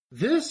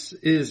This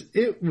is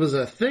It Was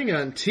a Thing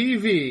on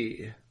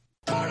TV.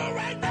 Total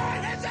Red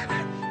Man has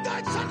ever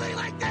done something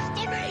like this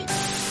to me!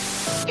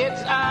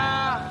 It's,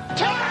 time!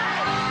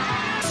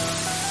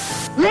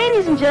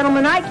 Ladies and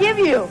gentlemen, I give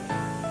you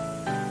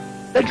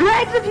the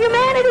dregs of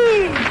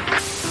humanity!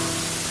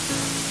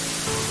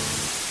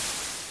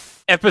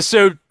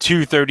 Episode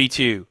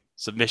 232,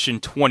 Submission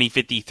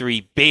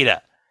 2053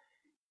 Beta.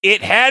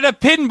 It Had a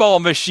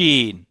Pinball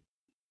Machine,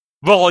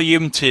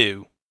 Volume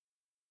 2.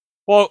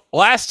 Well,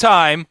 last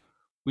time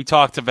we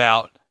talked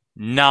about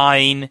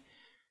 9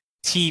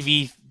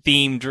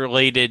 TV-themed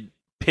related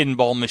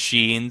pinball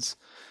machines.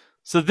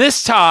 So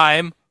this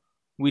time,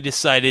 we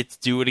decided to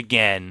do it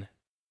again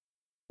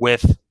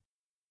with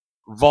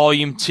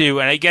Volume 2.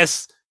 And I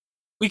guess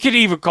we could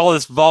even call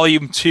this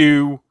Volume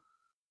 2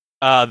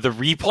 the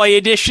replay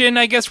edition,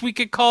 I guess we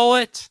could call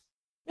it.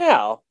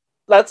 Yeah,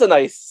 that's a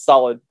nice,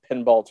 solid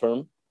pinball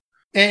term.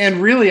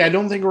 And really, I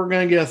don't think we're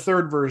going to get a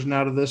third version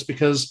out of this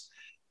because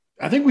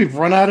I think we've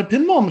run out of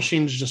pinball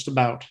machines just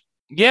about.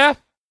 Yeah,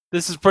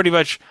 this is pretty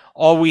much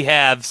all we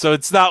have. So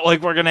it's not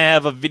like we're going to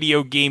have a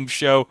video game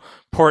show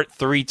Part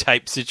 3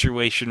 type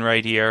situation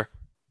right here.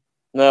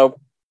 No.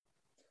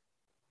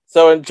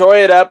 So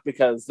enjoy it up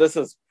because this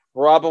is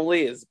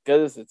probably as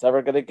good as it's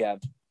ever going to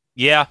get.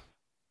 Yeah.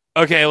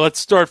 Okay, let's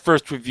start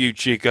first with you,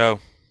 Chico.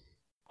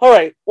 All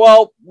right.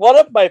 Well, one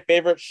of my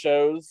favorite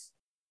shows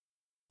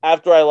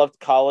after I left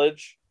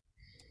college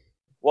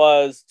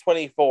was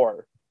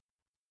 24.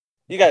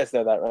 You guys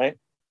know that, right?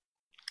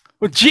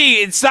 Well, gee,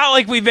 it's not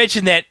like we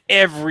mention that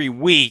every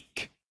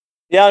week.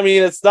 Yeah, I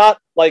mean, it's not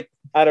like,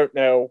 I don't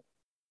know,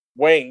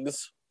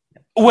 Wings.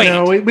 Wait.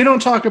 No, we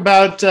don't talk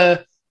about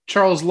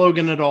Charles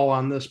Logan at all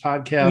on this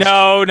podcast.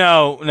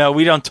 No,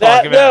 we don't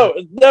talk about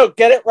it. No,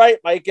 get it right,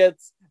 Mike.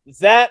 It's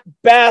that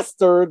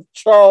bastard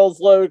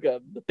Charles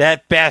Logan.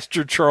 That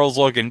bastard Charles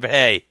Logan. But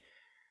hey,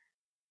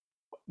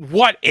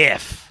 what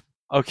if,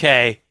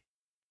 okay,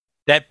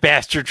 that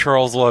bastard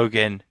Charles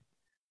Logan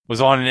was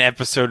on an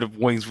episode of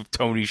Wings with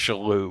Tony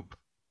Shalhoub?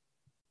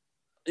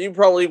 You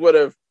probably would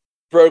have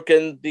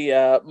broken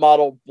the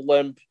model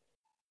blimp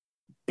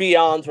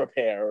beyond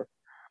repair.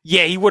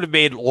 Yeah, he would have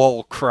made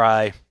Lowell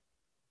cry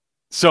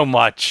so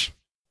much.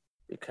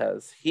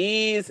 Because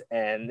he's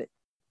an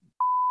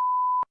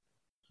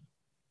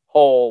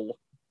hole.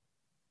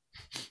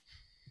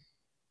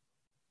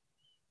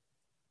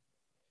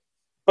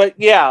 But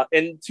yeah,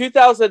 in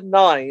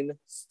 2009,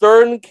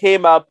 Stern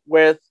came up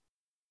with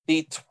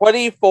the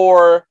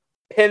 24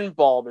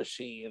 pinball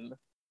machine.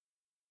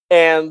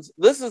 And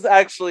this is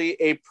actually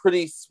a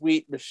pretty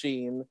sweet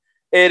machine.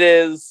 It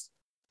is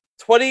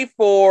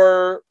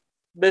 24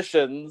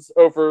 missions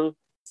over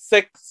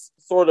 6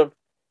 sort of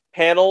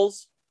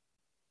panels.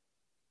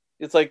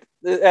 It's like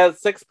it has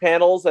 6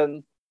 panels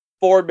and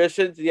 4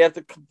 missions. You have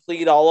to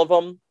complete all of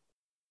them.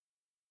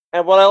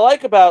 And what I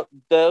like about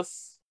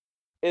this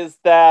is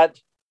that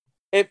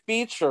it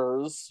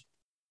features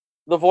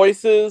the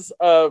voices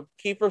of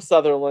Kiefer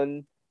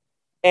Sutherland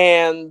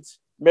and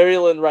Mary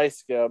Lynn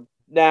Rajskub.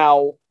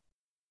 Now,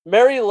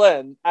 Mary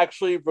Lynn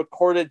actually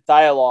recorded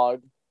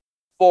dialogue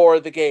for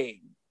the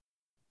game,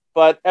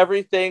 but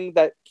everything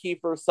that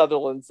Kiefer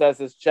Sutherland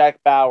says as Jack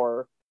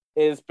Bauer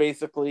is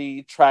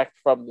basically tracked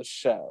from the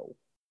show.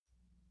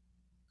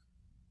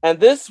 And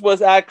this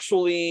was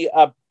actually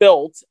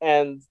built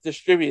and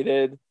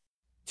distributed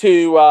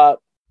to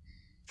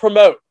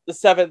promote the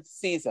 7th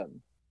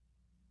season.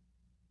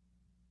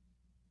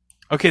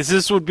 Okay, so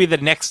this would be the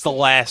next to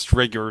last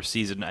regular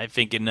season, I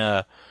think, in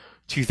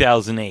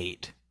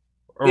 2008.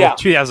 Or Yeah.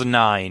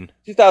 2009.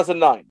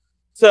 2009.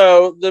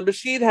 So the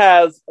machine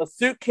has a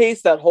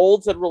suitcase that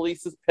holds and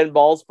releases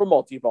pinballs for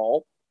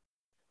multi-ball.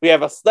 We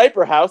have a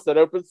sniper house that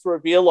opens to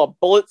reveal a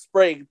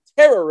bullet-spraying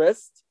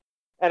terrorist,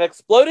 an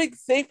exploding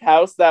safe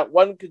house that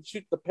one can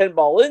shoot the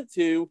pinball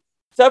into,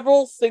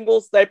 several single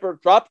sniper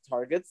drop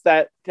targets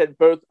that can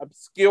both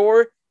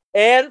obscure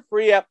and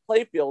free up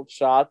playfield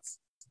shots,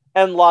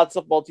 and lots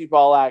of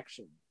multi-ball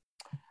action.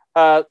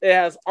 It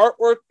has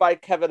artwork by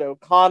Kevin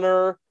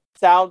O'Connor,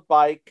 sound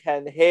by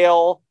Ken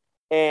Hale,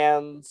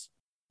 and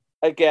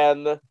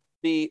again,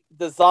 the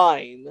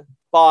design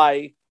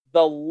by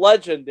the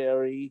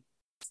legendary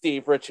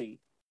Steve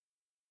Ritchie.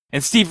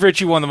 And Steve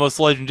Ritchie, one of the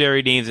most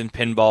legendary names in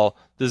pinball,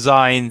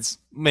 designs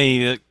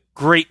many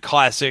great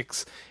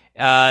classics.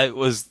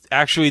 Was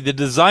actually the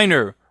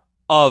designer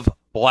of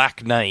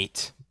Black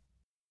Knight.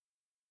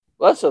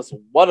 That's just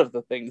one of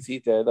the things he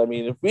did. I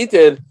mean,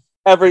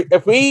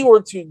 if we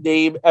were to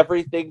name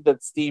everything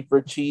that Steve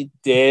Ritchie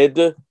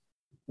did,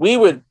 we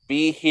would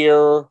be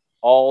here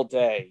all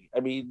day. I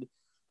mean,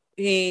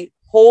 he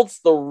holds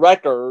the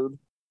record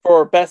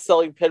for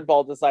best-selling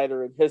pinball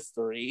designer in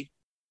history.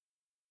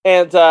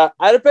 And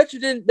I bet you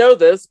didn't know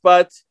this,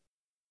 but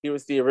he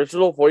was the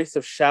original voice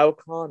of Shao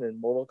Kahn in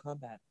Mortal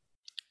Kombat.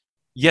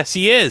 Yes,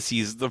 he is.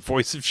 He's the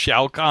voice of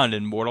Shao Kahn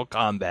in Mortal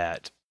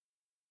Kombat.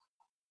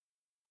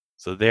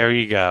 So there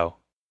you go.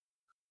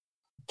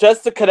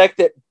 Just to connect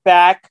it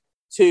back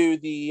to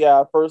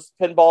the first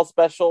pinball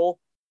special,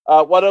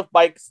 One of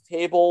Mike's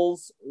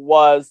tables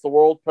was the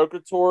World Poker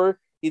Tour.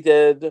 He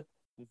did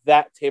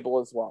that table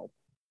as well.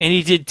 And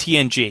he did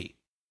TNG.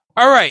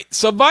 All right,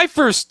 so my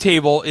first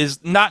table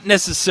is not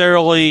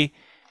necessarily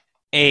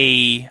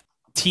a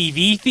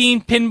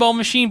TV-themed pinball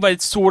machine, but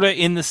it's sort of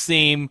in the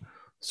same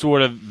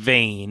sort of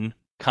vein,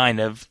 kind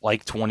of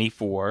like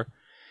 24,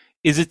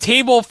 is a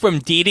table from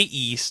Data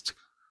East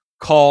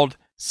called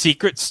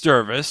Secret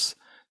Service.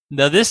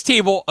 Now, this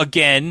table,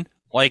 again,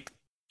 like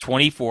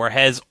 24,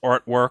 has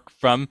artwork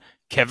from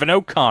Kevin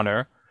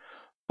O'Connor,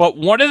 but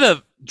one of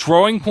the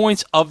drawing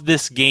points of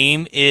this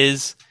game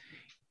is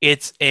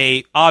it's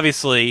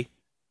obviously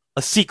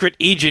a secret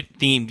agent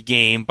themed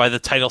game by the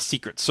title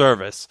Secret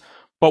Service.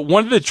 But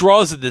one of the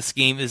draws of this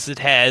game is it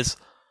has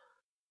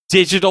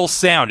digital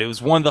sound. It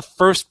was one of the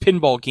first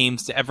pinball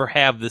games to ever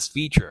have this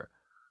feature.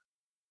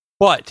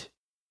 But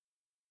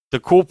the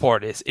cool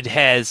part is it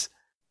has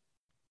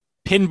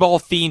pinball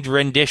themed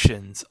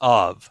renditions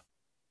of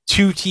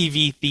 2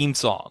 TV theme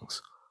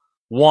songs.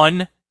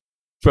 One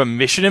from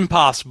Mission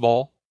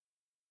Impossible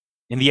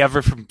and the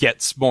other from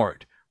Get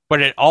Smart.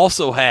 But it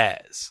also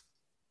has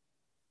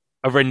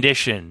a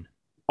rendition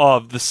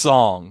of the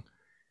song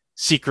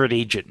Secret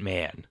Agent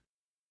Man.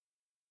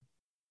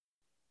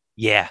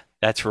 Yeah,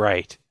 that's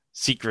right.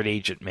 Secret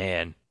Agent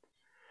Man.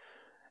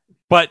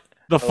 But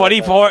the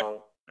funny part...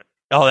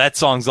 Oh, that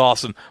song's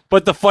awesome.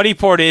 But the funny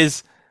part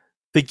is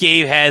the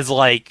game has,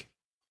 like...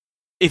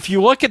 If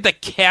you look at the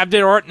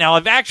cabinet art... Now,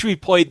 I've actually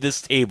played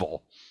this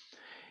table.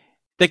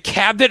 The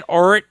cabinet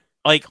art,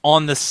 like,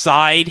 on the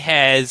side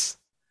has...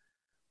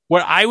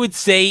 What I would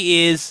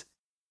say is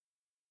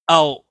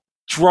a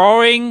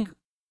drawing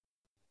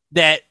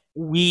that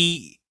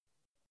we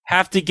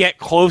have to get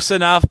close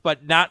enough,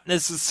 but not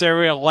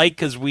necessarily alike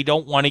because we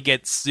don't want to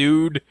get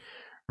sued.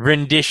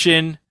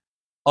 Rendition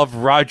of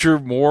Roger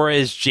Moore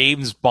as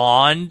James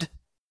Bond.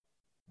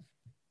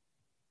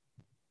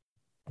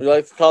 We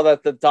like to call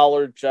that the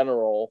Dollar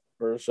General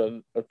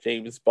version of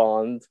James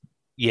Bond.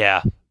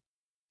 Yeah.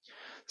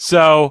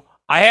 So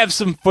I have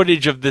some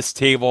footage of this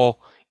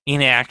table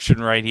in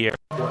action right here.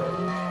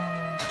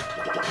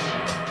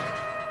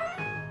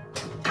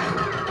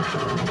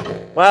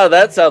 Wow,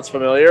 that sounds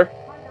familiar.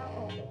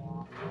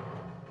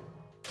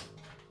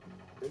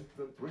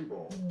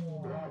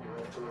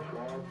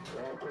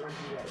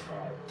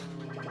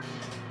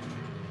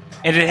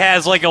 And it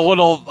has like a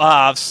little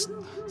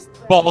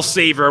ball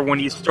saver when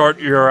you start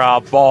your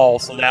ball,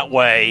 so that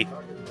way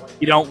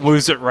you don't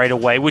lose it right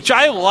away, which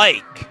I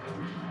like.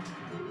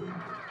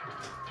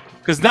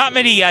 Because not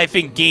many, I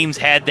think, games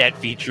had that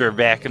feature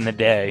back in the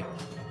day.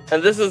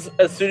 And this is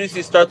as soon as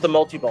you start the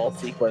multi-ball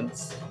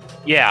sequence.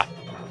 Yeah.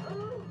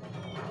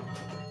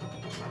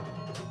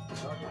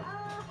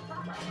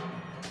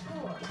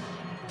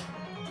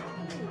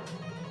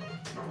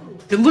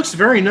 It looks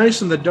very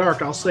nice in the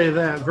dark, I'll say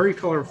that. Very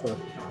colorful.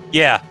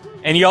 Yeah.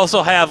 And you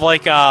also have,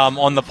 like,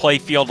 on the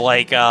playfield,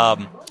 like,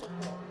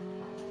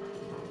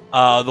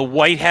 the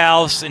White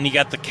House, and you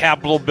got the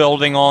Capitol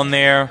building on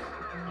there.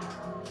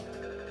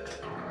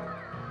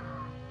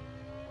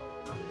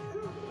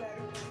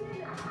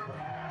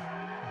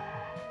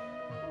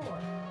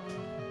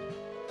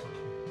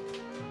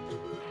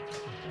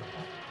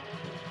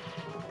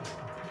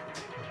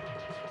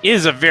 It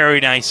is a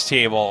very nice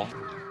table.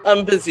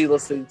 I'm busy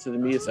listening to the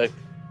music.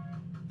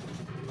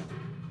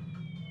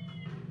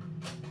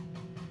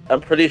 I'm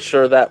pretty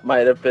sure that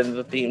might have been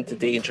the theme to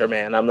Danger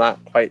Man. I'm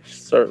not quite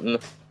certain.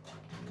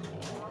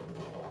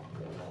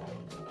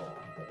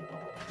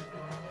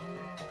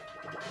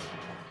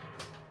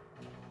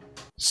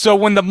 So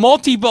when the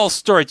multi-ball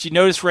starts, you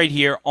notice right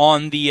here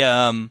on the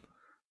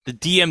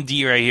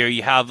DMD right here,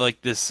 you have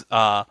like this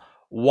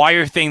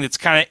wire thing that's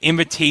kind of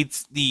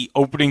imitates the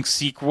opening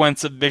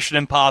sequence of Mission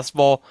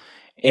Impossible,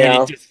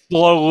 and it just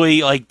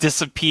slowly like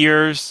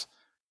disappears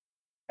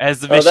as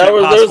the Mission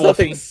Impossible. There's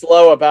nothing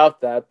slow about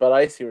that, but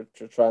I see what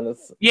you're trying to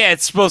say. Yeah,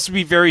 it's supposed to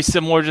be very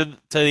similar to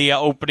the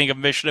opening of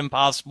Mission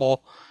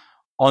Impossible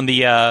on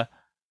the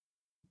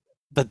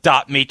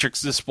dot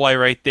matrix display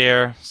right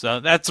there. So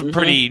that's a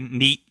pretty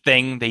neat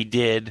thing they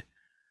did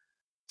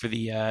for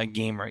the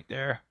game right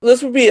there.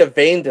 This would be a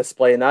vein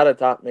display, not a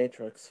dot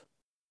matrix.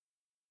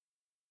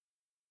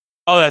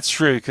 Oh, that's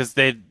true, because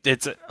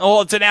it's an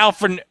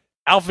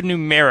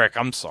alphanumeric.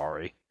 I'm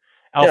sorry,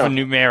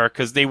 alphanumeric,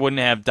 because they wouldn't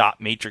have dot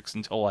matrix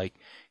until like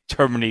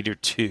Terminator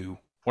 2.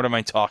 What am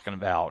I talking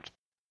about?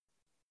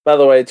 By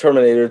the way,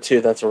 Terminator 2,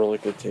 that's a really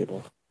good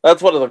table.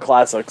 That's one of the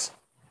classics.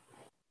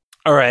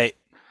 All right.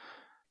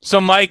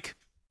 So, Mike,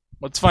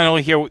 let's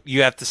finally hear what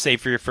you have to say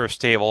for your first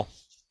table.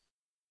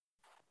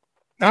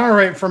 All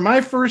right. For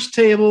my first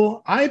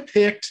table, I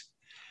picked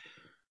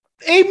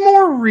a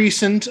more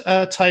recent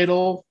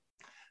title,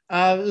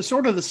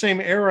 sort of the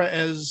same era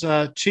as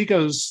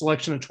Chico's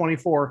selection of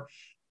 24.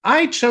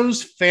 I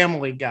chose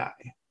Family Guy.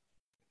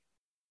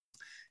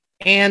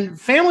 And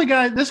Family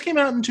Guy, this came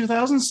out in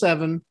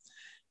 2007,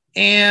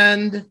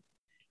 and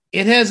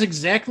it has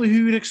exactly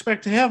who you'd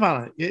expect to have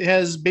on it. It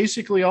has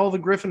basically all the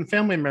Griffin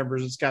family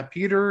members. It's got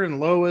Peter and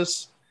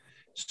Lois,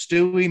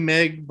 Stewie,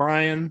 Meg,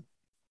 Brian.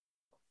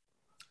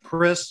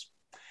 Chris.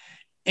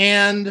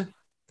 And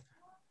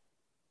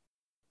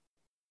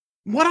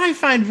what I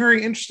find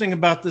very interesting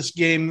about this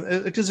game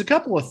is a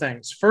couple of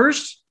things.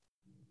 First,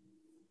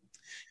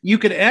 you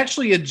could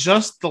actually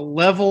adjust the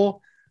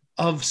level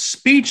of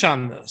speech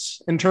on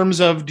this in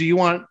terms of, do you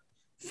want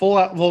full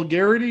out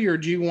vulgarity or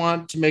do you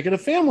want to make it a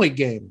family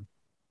game?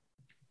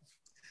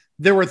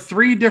 There were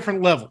 3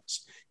 different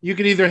levels. You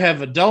could either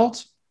have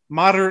adult,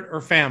 moderate,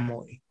 or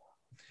family.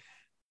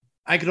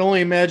 I could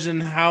only imagine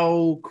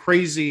how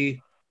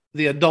crazy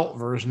the adult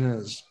version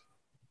is.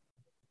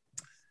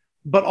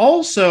 But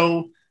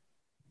also,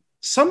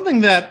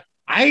 something that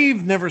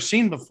I've never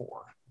seen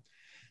before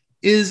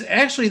is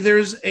actually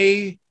there's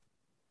a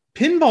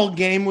pinball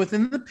game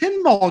within the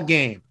pinball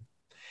game.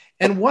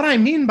 And what I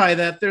mean by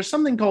that, there's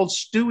something called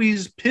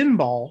Stewie's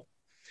Pinball.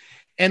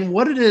 And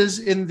what it is,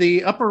 in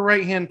the upper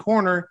right-hand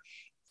corner,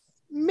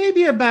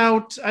 maybe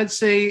about, I'd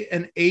say,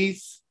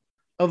 1/8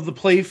 of the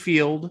play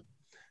field,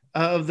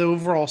 of the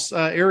overall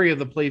area of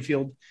the play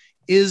field,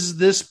 is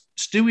this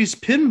Stewie's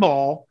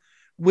Pinball,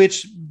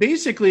 which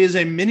basically is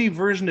a mini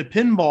version of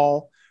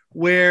pinball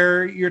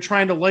where you're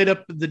trying to light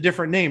up the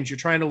different names. You're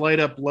trying to light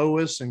up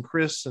Lois and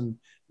Chris and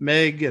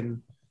Meg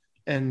and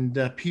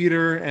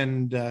Peter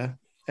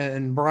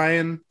and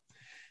Brian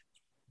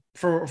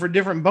for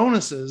different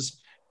bonuses.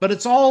 But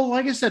it's all,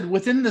 like I said,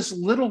 within this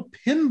little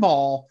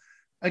pinball.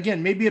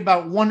 Again, maybe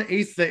about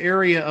 1/8 the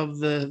area of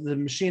the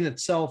machine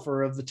itself,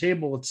 or of the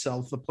table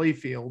itself, the play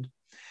field.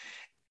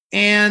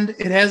 And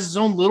it has its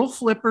own little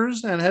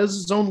flippers and it has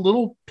its own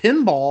little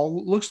pinball.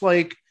 It looks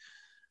like,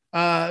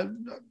 I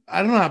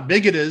don't know how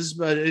big it is,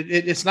 but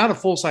it's not a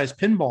full-size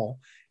pinball.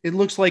 It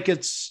looks like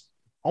it's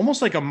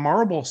almost like a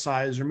marble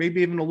size, or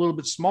maybe even a little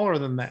bit smaller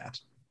than that,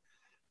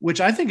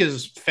 which I think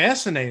is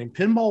fascinating.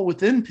 Pinball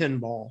within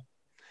pinball.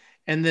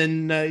 And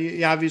then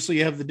obviously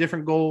you have the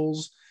different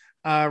goals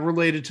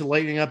related to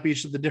lighting up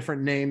each of the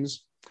different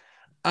names.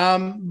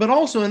 But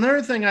also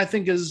another thing I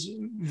think is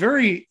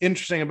very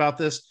interesting about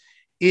this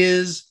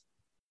is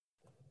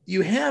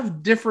you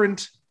have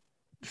different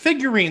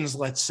figurines,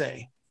 let's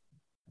say,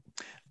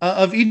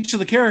 of each of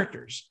the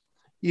characters.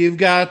 You've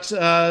got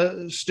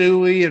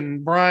Stewie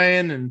and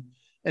Brian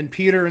and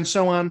Peter and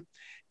so on.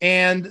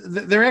 And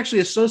they're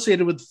actually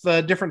associated with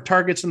different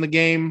targets in the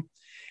game.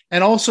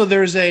 And also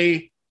there's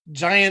a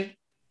giant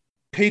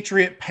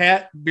Patriot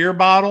Pat beer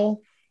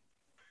bottle,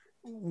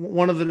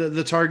 one of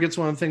the targets,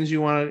 one of the things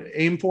you want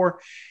to aim for.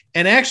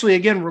 And actually,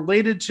 again,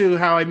 related to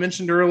how I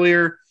mentioned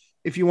earlier,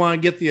 if you want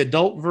to get the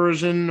adult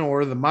version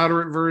or the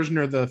moderate version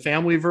or the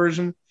family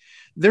version,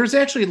 there's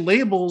actually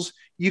labels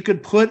you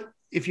could put.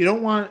 If you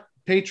don't want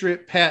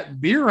Patriot Pat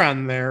beer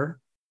on there,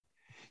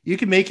 you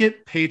can make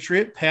it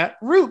Patriot Pat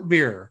root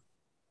beer,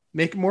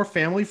 make it more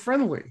family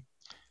friendly.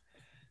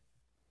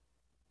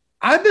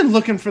 I've been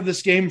looking for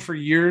this game for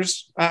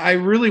years. I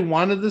really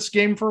wanted this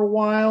game for a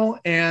while,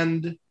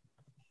 and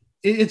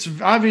it's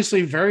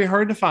obviously very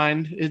hard to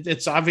find.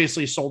 It's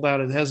obviously sold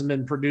out. It hasn't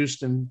been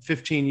produced in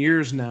 15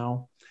 years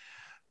now.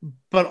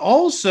 But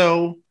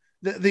also,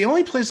 the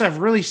only place I've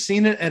really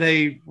seen it at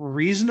a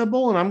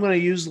reasonable, and I'm going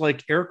to use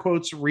like air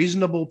quotes,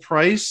 reasonable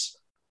price.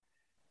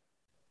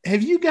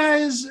 Have you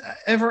guys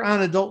ever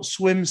on Adult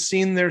Swim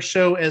seen their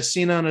show As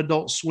Seen on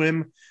Adult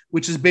Swim,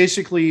 which is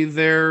basically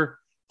their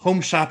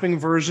home shopping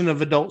version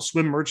of Adult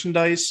Swim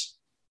merchandise?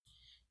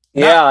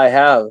 Yeah, I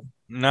have.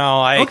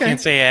 No, I can't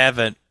say I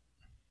haven't.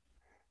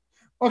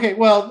 Okay,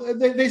 well,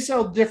 they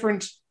sell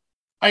different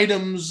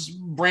items,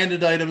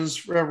 branded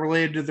items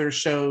related to their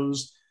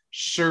shows,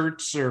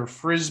 shirts or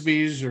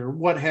frisbees or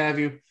what have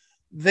you.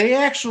 They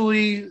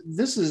actually,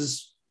 this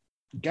is,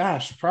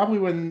 gosh, probably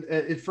when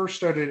it first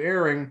started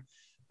airing,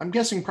 I'm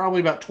guessing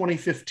probably about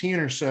 2015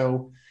 or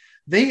so,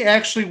 they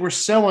actually were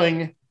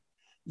selling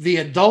the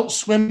Adult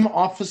Swim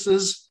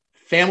office's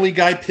Family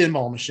Guy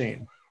pinball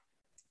machine.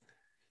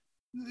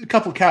 A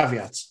couple of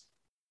caveats.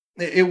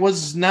 It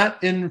was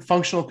not in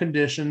functional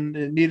condition.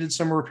 It needed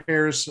some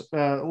repairs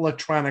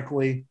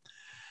electronically.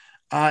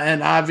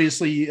 And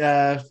obviously,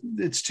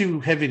 it's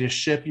too heavy to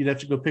ship. You'd have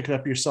to go pick it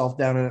up yourself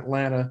down in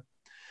Atlanta.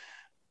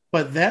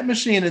 But that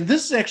machine, and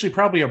this is actually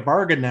probably a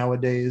bargain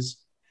nowadays,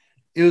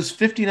 it was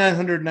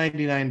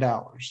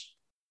 $5,999.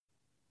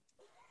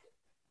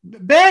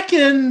 Back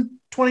in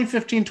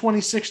 2015,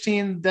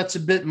 2016, that's a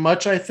bit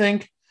much, I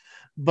think.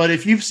 But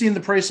if you've seen the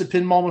price of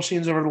pinball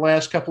machines over the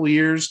last couple of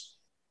years,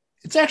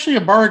 it's actually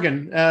a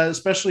bargain,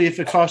 especially if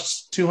it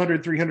costs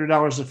 $200,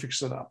 $300 to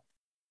fix it up.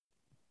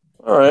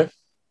 All right.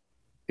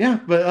 Yeah,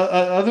 but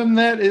other than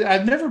that,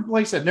 I've never,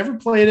 like I said, never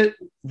played it,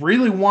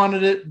 really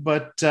wanted it,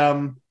 but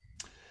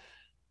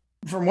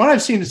from what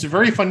I've seen, it's a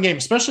very fun game,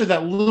 especially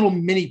that little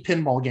mini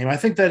pinball game. I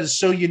think that is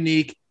so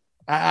unique.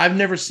 I've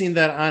never seen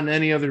that on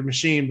any other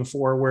machine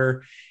before,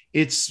 where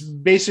it's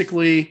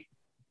basically,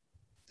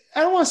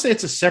 I don't want to say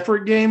it's a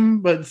separate game,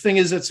 but the thing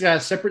is, it's got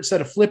a separate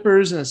set of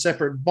flippers and a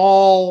separate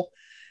ball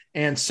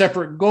and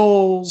separate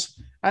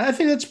goals. I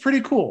think that's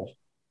pretty cool.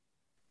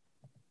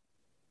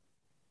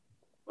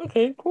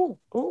 Okay, cool.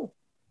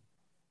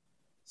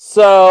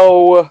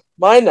 So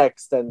my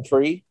next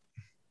entry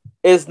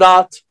is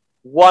not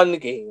one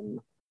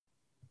game.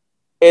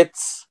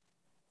 It's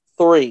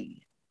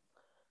 3.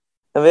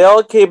 And they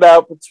all came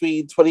out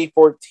between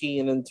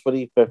 2014 and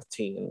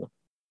 2015.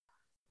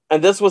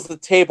 And this was the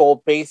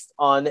table based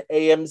on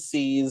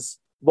AMC's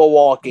The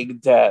Walking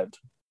Dead.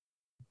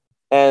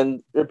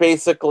 And you're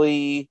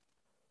basically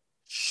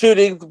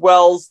shooting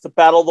wells to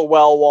battle the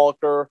well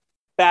walker,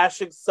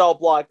 bashing cell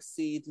block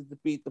C to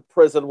defeat the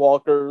prison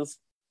walkers,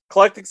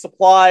 collecting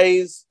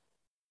supplies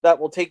that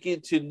will take you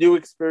to new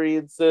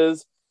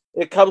experiences.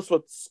 It comes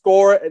with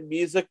score and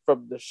music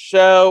from the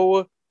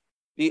show.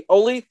 The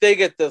only thing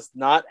it does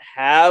not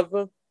have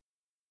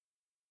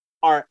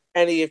are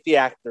any of the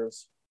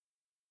actors.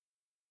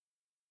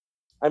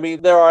 I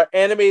mean, there are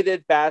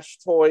animated bash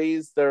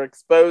toys, there are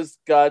exposed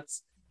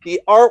guts.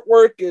 The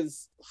artwork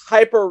is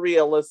hyper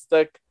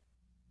realistic.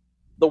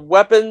 The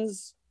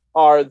weapons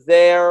are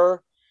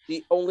there.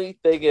 The only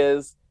thing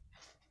is,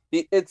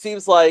 it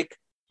seems like,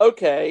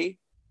 okay,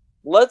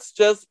 let's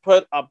just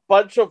put a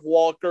bunch of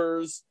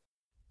walkers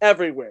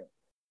everywhere.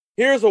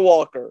 Here's a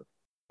walker.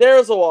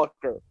 There's a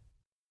walker.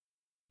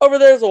 Over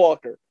there's a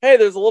walker. Hey,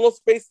 there's a little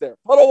space there.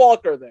 Put a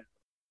walker there.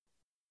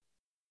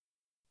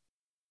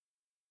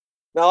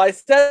 Now, I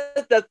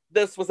said that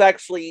this was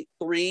actually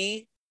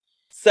 3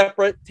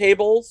 separate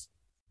tables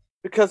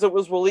because it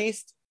was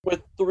released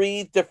with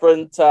 3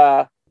 different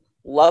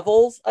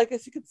levels, I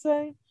guess you could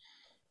say.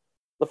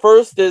 The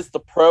first is the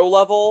pro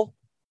level,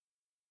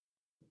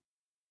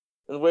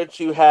 in which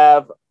you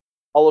have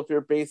all of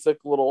your basic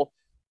little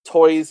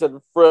toys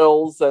and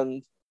frills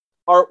and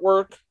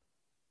artwork.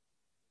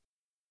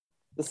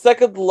 The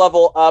second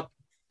level up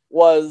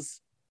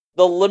was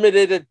the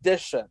limited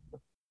edition,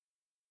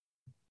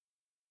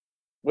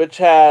 which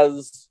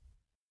has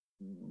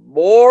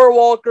more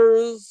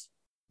walkers,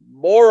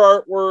 more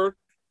artwork.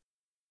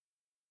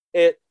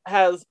 It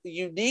has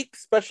unique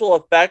special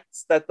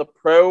effects that the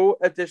Pro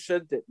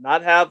Edition did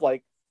not have,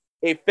 like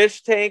a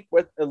fish tank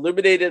with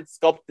illuminated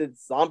sculpted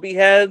zombie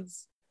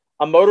heads,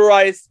 a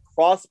motorized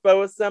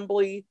crossbow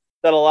assembly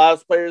that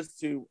allows players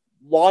to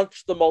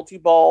launch the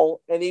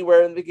multi-ball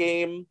anywhere in the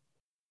game,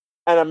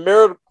 and a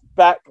mirrored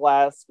back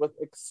glass with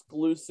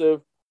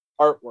exclusive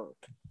artwork.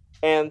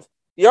 And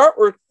the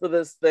artwork for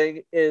this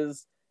thing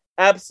is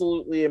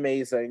absolutely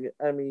amazing.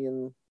 I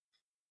mean,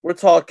 we're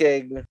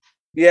talking,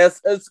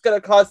 yes, it's going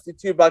to cost you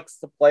 $2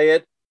 to play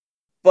it,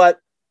 but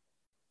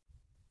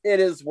it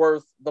is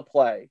worth the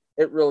play.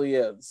 It really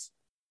is.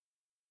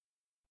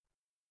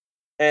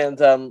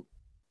 And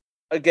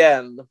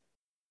again,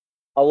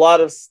 a lot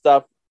of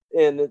stuff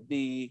in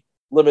the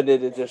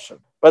limited edition.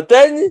 But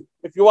then,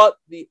 if you want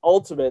the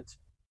ultimate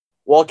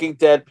Walking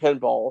Dead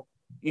pinball,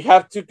 you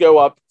have to go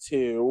up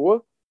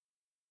to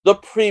the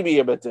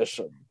premium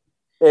edition.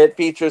 It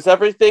features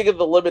everything in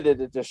the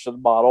limited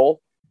edition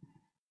model,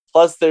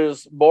 plus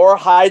there's more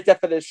high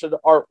definition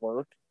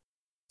artwork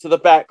to the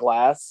back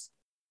glass,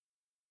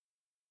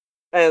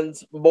 and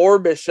more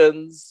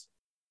missions,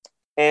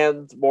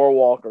 and more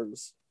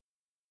walkers.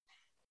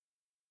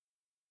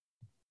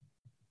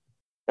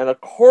 And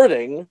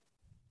according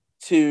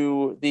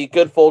to the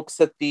good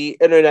folks at the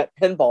Internet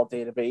Pinball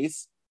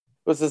Database,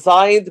 it was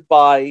designed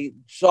by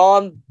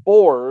John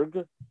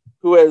Borg,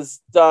 who has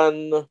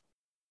done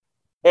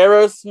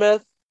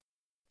Aerosmith,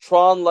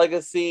 Tron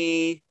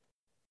Legacy,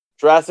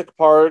 Jurassic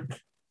Park,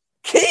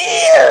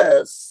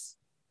 Kiss,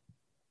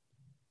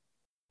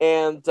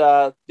 and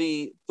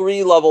the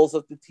 3 levels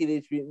of the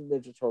Teenage Mutant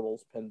Ninja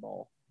Turtles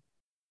pinball.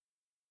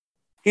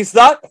 He's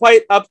not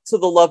quite up to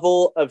the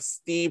level of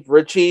Steve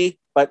Ritchie,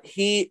 but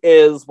he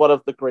is one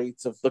of the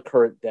greats of the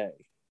current day.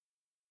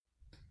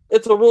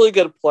 It's a really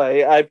good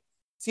play. I've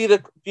seen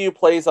a few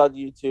plays on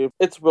YouTube.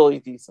 It's really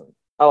decent.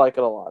 I like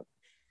it a lot.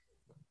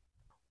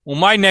 Well,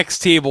 my next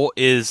table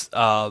is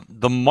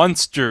the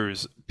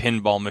Munsters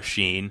pinball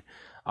machine,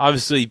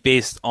 obviously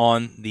based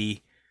on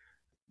the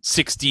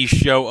 60s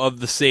show of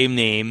the same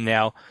name.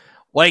 Now,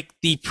 like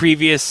the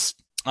previous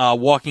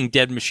Walking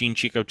Dead machine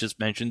Chico just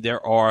mentioned,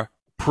 there are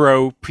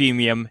Pro,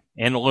 Premium,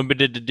 and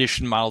limited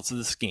edition models of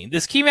this game.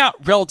 This came out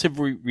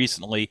relatively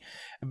recently,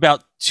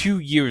 about 2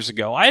 years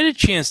ago. I had a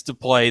chance to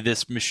play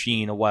this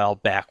machine a while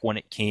back when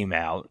it came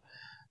out.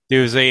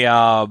 There's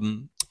a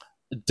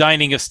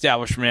dining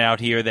establishment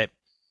out here that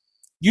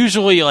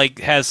usually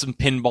has some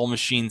pinball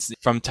machines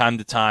from time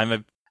to time.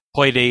 I've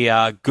played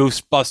a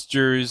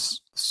Ghostbusters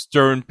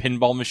Stern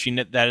pinball machine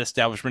at that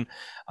establishment.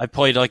 I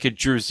played a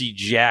Jersey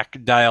Jack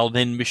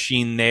dialed-in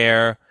machine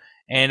there.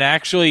 And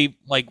actually,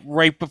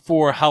 right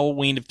before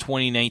Halloween of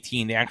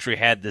 2019, they actually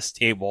had this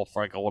table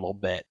for a little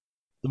bit.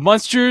 The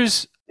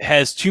Munsters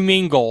has 2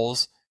 main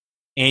goals,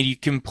 and you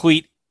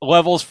complete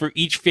levels for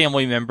each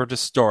family member to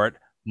start,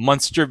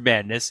 Munster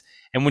Madness,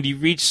 and when you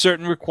reach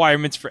certain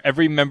requirements for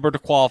every member to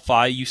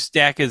qualify, you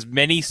stack as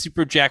many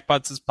super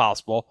jackpots as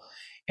possible,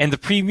 and the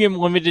premium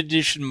limited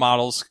edition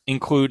models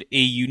include a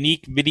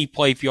unique mini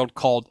playfield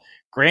called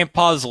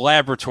Grandpa's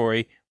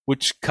Laboratory,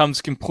 which comes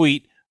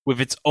complete with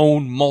its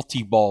own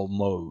multi-ball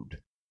mode.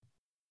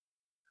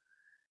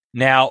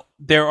 Now,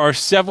 there are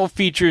several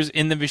features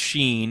in the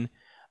machine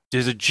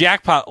There's a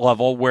jackpot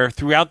level where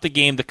throughout the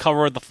game, the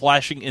color of the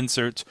flashing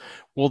inserts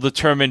will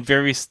determine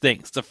various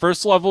things. The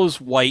first level is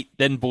white,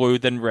 then blue,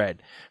 then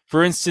red.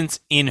 For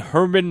instance, in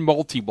Herman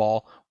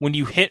Multiball, when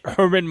you hit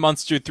Herman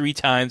Munster 3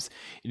 times,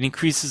 it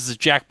increases the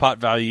jackpot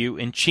value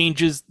and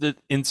changes the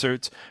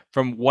inserts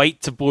from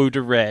white to blue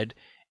to red,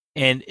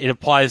 and it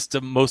applies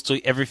to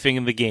mostly everything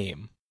in the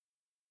game.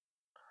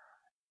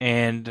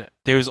 And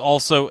there's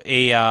also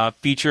a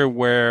feature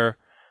where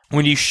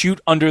when you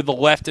shoot under the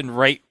left and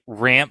right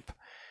ramp,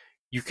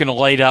 you can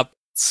light up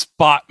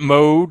spot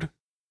mode,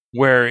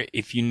 where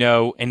if you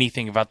know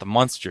anything about the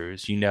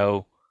monsters, you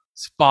know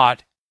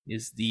Spot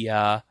is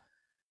the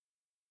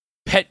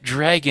pet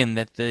dragon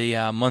that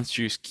the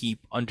monsters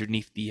keep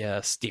underneath the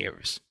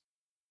stairs.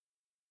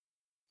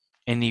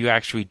 And you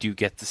actually do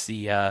get to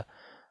see a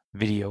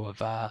video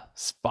of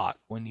Spot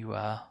when you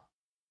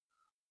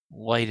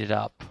light it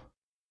up.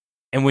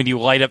 And when you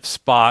light up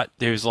Spot,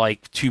 there's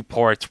like 2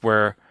 parts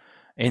where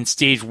in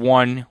stage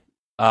 1,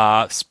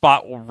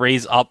 Spot will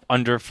raise up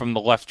under from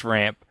the left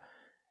ramp,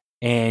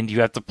 and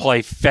you have to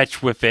play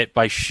fetch with it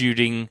by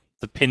shooting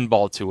the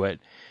pinball to it.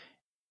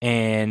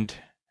 And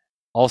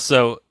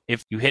also,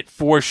 if you hit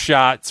 4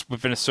 shots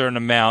within a certain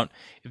amount,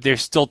 if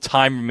there's still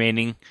time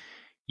remaining,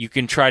 you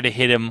can try to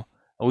hit him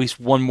at least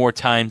one more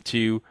time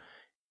to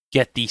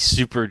get the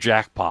super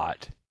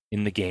jackpot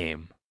in the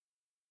game.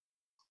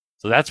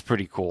 So that's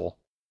pretty cool.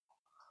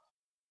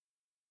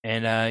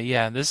 And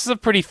yeah, this is a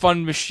pretty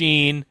fun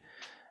machine,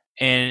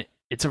 and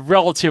it's a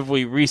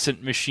relatively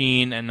recent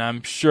machine, and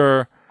I'm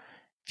sure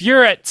if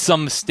you're at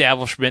some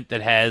establishment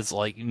that has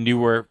like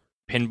newer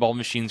pinball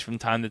machines from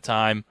time to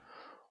time,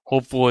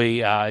 hopefully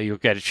you'll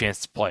get a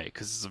chance to play it,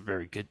 because it's a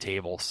very good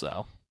table.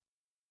 So,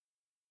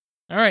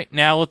 all right,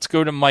 now let's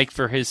go to Mike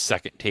for his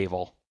second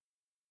table.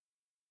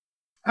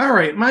 All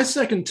right, my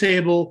second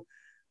table,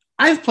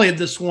 I've played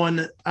this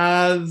one.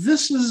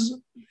 This is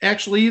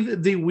actually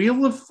the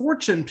Wheel of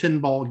Fortune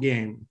pinball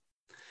game.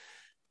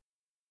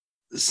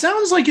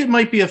 Sounds like it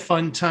might be a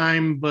fun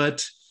time,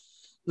 but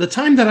the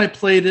time that I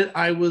played it,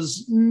 I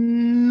was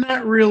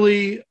not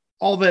really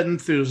all that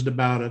enthused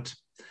about it.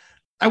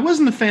 I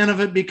wasn't a fan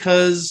of it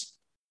because,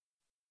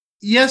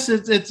 yes,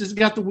 it's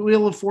got the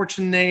Wheel of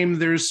Fortune name.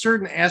 There's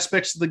certain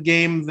aspects of the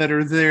game that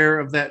are there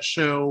of that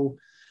show,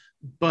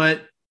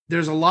 but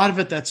there's a lot of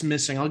it that's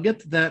missing. I'll get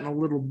to that in a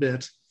little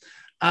bit.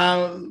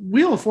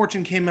 Wheel of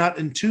Fortune came out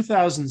in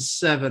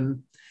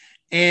 2007,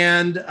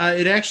 and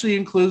it actually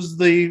includes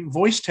the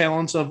voice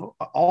talents of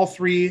all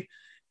 3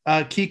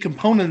 key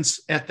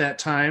components at that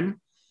time.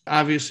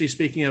 Obviously,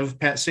 speaking of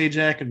Pat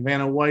Sajak and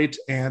Vanna White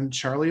and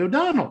Charlie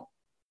O'Donnell.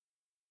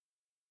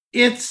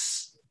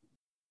 It's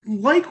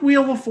like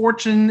Wheel of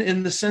Fortune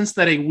in the sense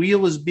that a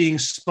wheel is being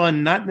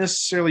spun, not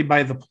necessarily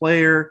by the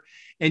player,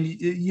 and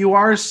you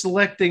are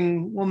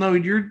selecting, well, no,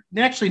 you're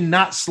actually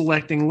not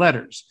selecting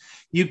letters.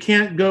 You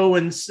can't go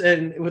and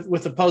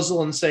with a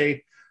puzzle and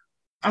say,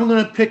 I'm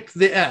going to pick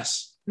the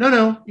S.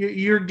 No,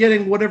 you're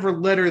getting whatever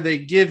letter they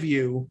give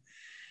you.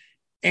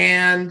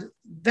 And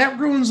that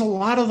ruins a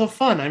lot of the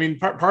fun. I mean,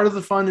 part of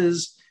the fun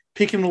is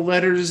picking the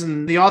letters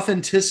and the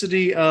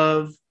authenticity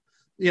of,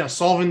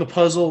 solving the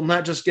puzzle,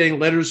 not just getting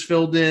letters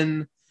filled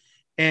in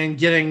and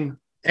getting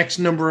X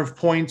number of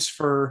points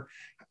for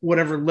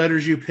whatever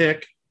letters you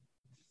pick.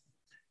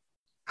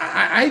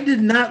 I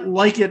did not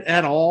like it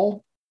at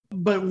all.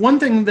 But one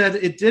thing that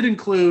it did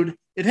include,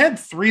 it had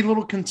 3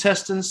 little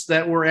contestants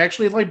that were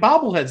actually like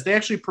bobbleheads. They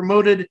actually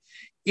promoted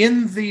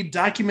in the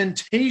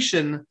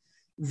documentation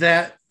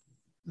that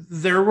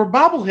there were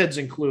bobbleheads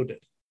included.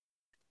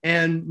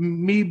 And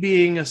me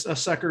being a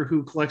sucker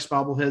who collects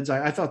bobbleheads,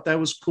 I thought that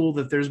was cool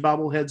that there's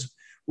bobbleheads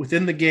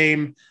within the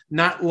game,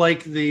 not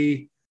like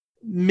the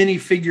mini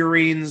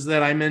figurines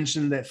that I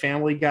mentioned that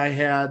Family Guy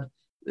had.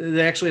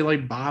 They actually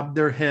like bobbed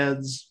their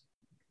heads.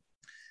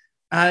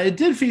 It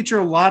did feature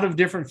a lot of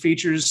different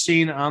features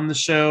seen on the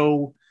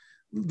show,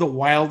 the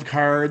wild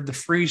card, the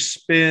free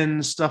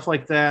spin, stuff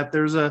like that.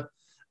 There's a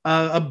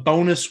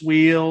bonus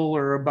wheel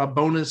or a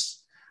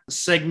bonus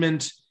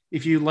segment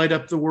if you light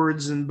up the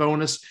words in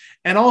bonus.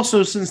 And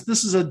also, since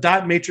this is a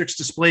dot matrix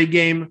display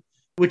game,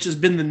 which has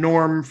been the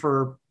norm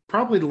for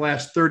probably the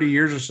last 30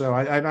 years or so,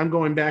 I'm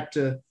going back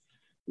to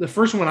the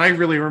first one I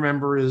really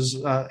remember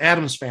is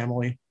Addams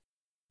Family.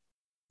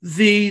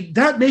 The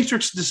dot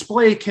matrix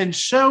display can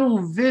show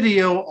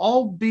video,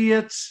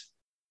 albeit,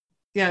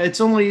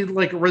 it's only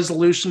like a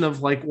resolution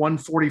of like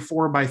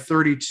 144 by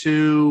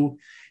 32.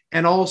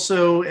 And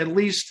also, at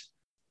least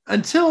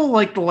until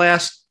like the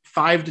last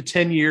 5 to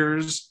 10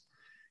 years,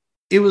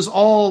 it was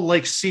all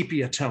like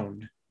sepia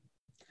toned.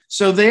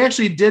 So they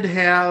actually did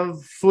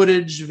have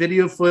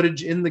video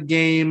footage in the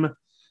game,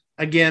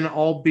 again,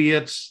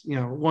 albeit,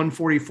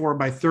 144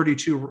 by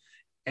 32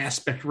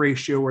 aspect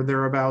ratio or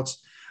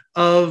thereabouts,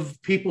 of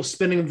people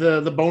spinning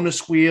the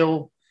bonus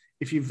wheel.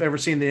 If you've ever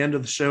seen the end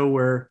of the show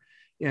where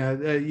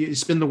you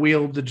spin the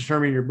wheel to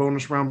determine your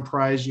bonus round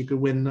prize, you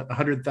could win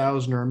 $100,000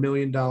 or $1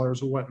 million or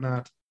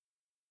whatnot.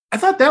 I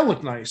thought that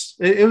looked nice.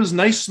 It was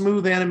nice,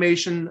 smooth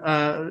animation,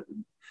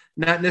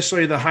 not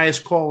necessarily the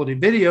highest quality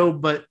video,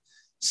 but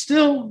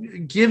still,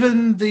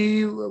 given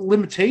the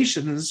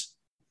limitations,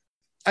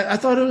 I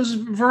thought it was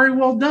very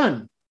well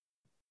done.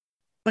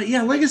 But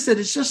yeah, like I said,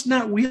 it's just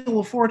not Wheel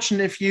of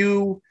Fortune if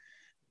you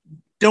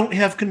don't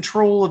have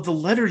control of the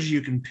letters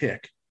you can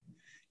pick.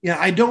 Yeah,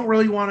 I don't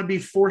really want to be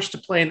forced to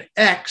play an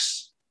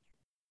X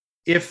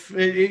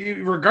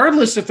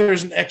regardless if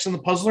there's an X in the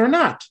puzzle or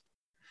not.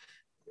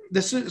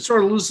 This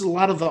sort of loses a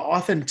lot of the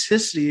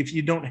authenticity if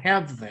you don't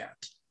have that.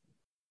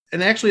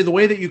 And actually, the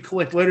way that you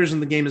collect letters in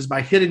the game is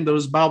by hitting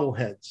those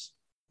bobbleheads.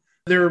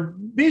 They're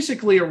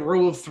basically a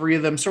row of 3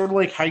 of them, sort of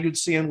like how you'd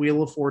see on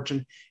Wheel of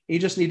Fortune. You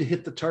just need to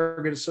hit the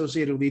target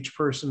associated with each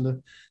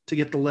person to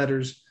get the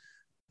letters.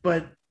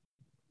 But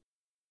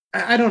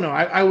I don't know.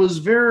 I was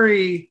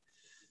very,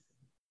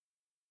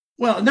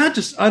 well, not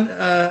just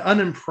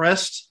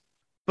unimpressed,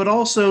 but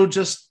also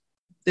just,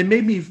 it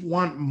made me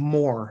want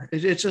more.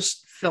 It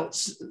just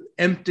felt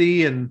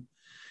empty. And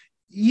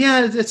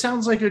yeah, it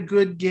sounds like a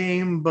good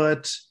game,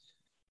 but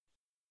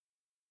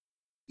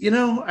when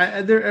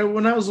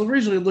I was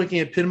originally looking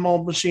at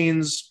pinball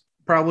machines,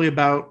 probably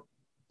about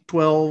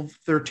 12,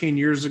 13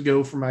 years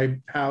ago from my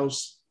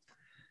house,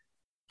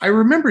 I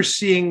remember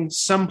seeing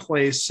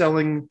someplace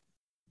selling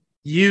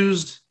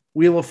used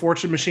Wheel of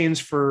Fortune machines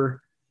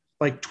for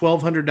like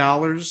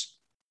 $1,200.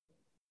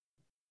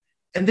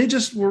 And they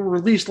just were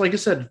released, like I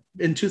said,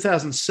 in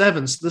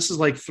 2007. So this is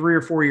like 3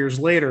 or 4 years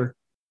later.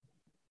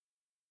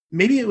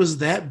 Maybe it was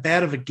that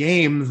bad of a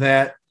game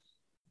that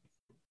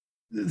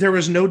there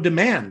was no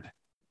demand.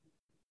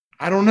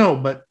 I don't know,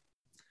 but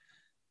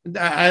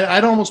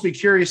I'd almost be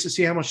curious to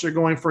see how much they're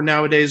going for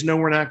nowadays. No,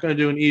 we're not going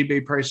to do an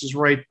eBay Price is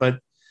Right. But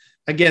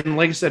again,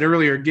 like I said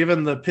earlier,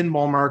 given the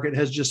pinball market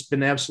has just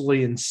been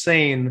absolutely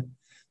insane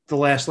the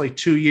last like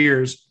 2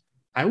 years,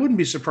 I wouldn't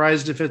be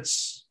surprised if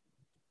it's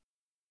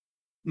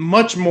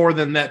much more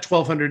than that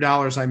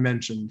 $1,200 I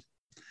mentioned.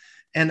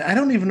 And I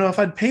don't even know if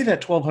I'd pay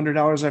that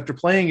 $1,200 after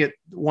playing it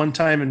one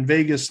time in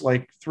Vegas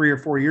like 3 or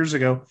 4 years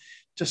ago.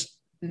 Just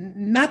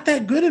not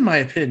that good, in my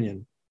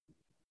opinion.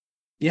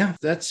 Yeah,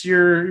 that's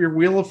your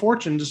Wheel of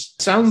Fortune.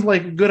 Just sounds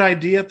like a good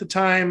idea at the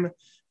time,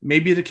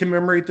 maybe to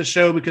commemorate the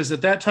show, because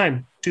at that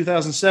time,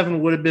 2007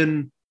 would have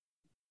been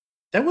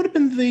the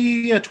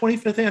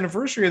 25th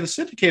anniversary of the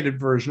syndicated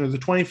version, or the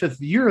 25th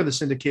year of the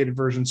syndicated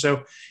version.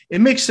 So it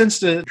makes sense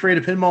to create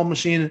a pinball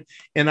machine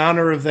in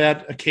honor of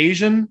that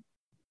occasion.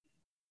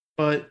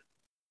 But it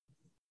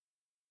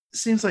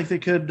seems like they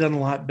could have done a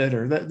lot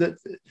better. That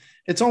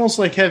it's almost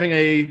like having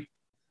a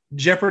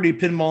Jeopardy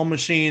pinball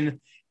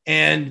machine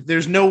and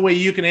there's no way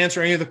you can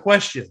answer any of the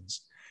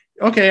questions.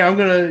 Okay, I'm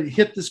going to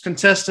hit this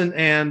contestant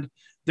and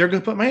they're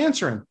going to put my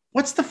answer in.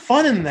 What's the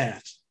fun in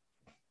that?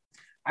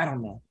 I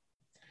don't know.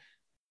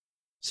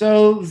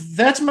 So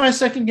that's my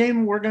second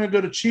game. We're going to go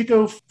to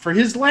Chico for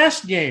his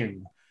last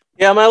game.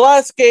 Yeah, my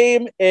last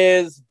game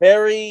is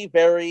very,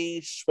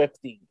 very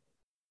Swifty.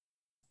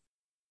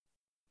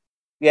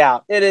 Yeah,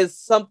 it is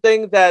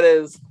something that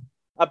is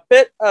a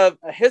bit of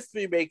a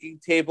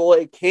history-making table.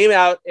 It came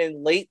out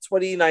in late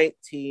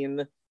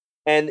 2019,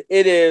 and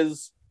it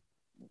is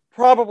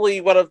probably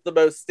one of the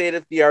most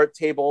state-of-the-art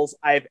tables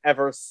I've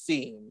ever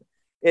seen.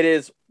 It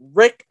is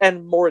Rick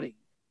and Morty.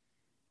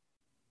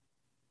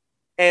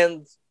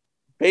 And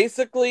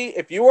basically,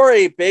 if you are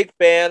a big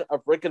fan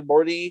of Rick and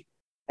Morty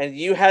and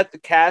you had the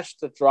cash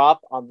to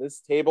drop on this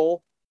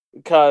table,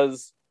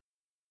 because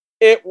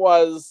it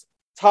was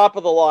top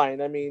of the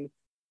line. I mean,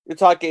 you're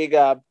talking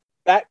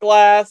back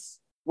glass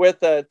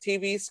with a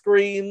TV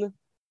screen,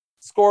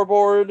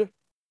 scoreboard,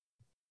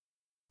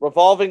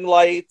 revolving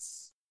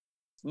lights,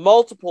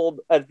 multiple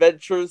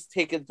adventures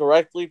taken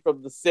directly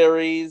from the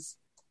series.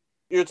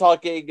 You're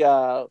talking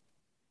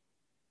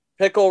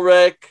Pickle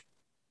Rick,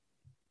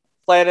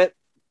 Planet.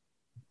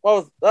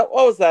 What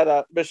was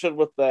that mission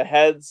with the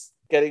heads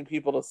getting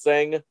people to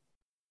sing?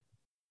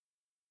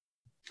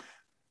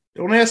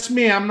 Don't ask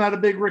me. I'm not a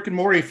big Rick and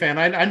Morty fan.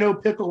 I know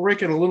Pickle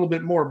Rick and a little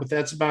bit more, but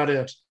that's about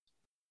it.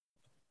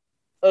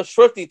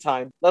 Swifty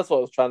time. That's what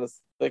I was trying to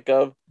think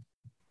of.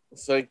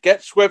 So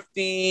Get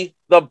Swifty,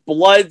 the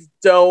Blood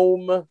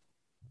Dome,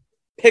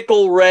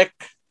 Pickle Rick,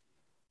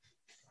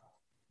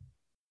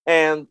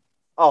 and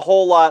a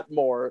whole lot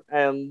more.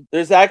 And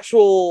there's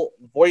actual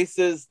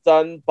voices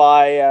done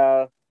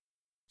by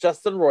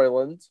Justin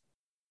Roiland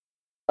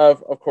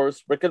of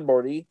course, Rick and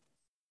Morty.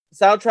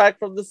 Soundtrack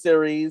from the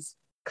series,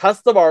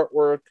 custom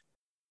artwork,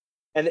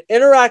 an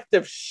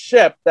interactive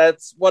ship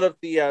that's one of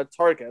the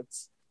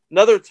targets.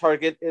 Another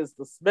target is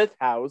the Smith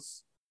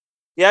House.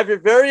 You have your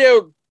very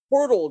own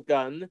portal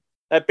gun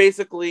that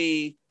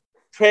basically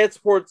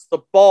transports the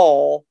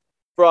ball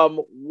from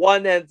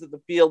one end of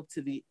the field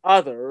to the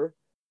other.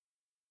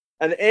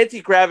 An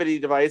anti-gravity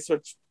device,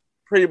 which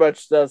pretty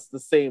much does the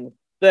same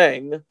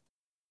thing.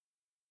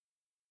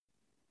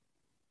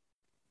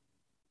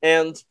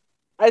 And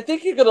I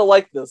think you're going to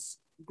like this.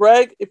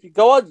 Greg, if you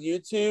go on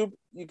YouTube,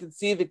 you can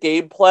see the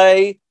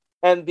gameplay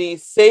and the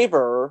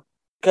saver,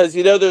 because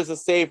you know there's a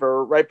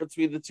saver right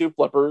between the two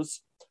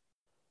flippers.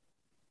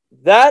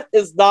 That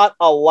is not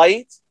a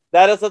light.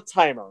 That is a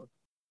timer.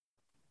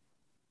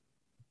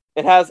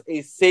 It has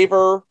a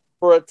saver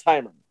for a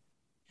timer.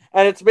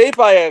 And it's made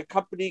by a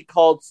company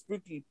called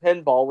Spooky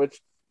Pinball,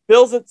 which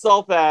bills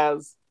itself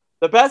as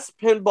the best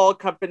pinball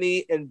company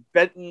in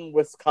Benton,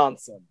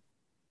 Wisconsin.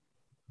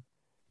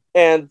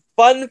 And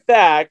fun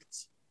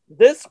fact,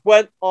 this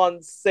went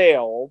on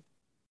sale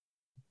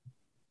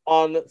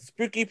on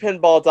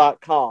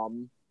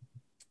spookypinball.com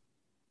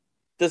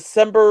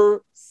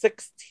December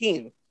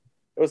 16th. It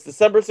was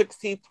December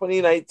 16th,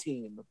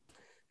 2019.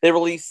 They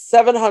released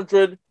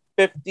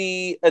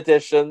 750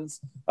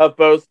 editions of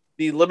both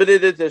the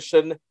limited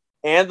edition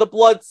and the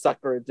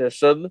Bloodsucker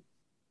edition,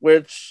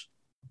 which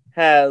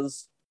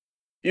has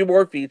a few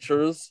more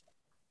features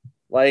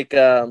like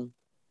a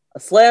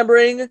slam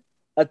ring,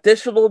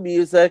 additional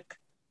music,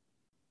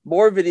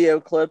 more video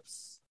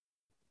clips,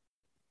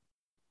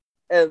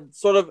 and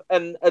sort of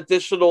an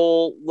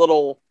additional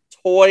little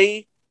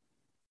toy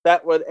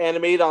that would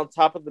animate on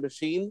top of the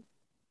machine.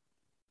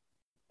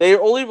 They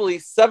only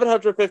released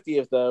 750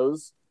 of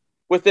those.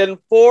 Within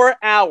 4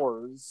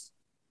 hours,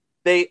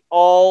 they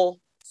all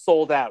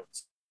sold out.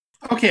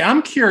 Okay,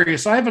 I'm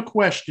curious. I have a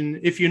question.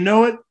 If you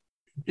know it,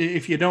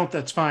 if you don't,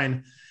 that's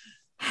fine.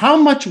 How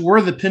much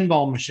were the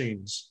pinball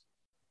machines?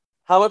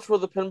 How much were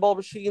the pinball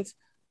machines?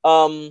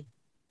 I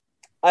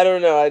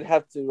don't know. I'd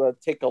have to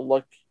take a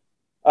look.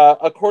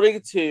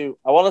 According to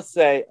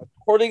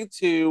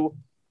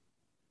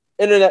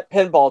Internet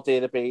Pinball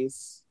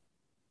Database,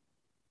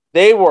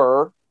 they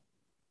were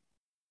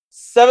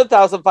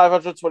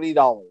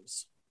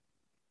 $7,520.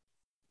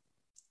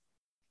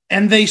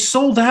 And they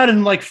sold out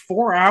in like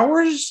 4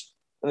 hours?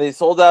 And they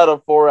sold out in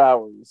 4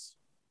 hours.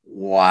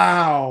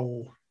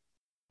 Wow.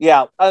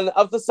 Yeah, and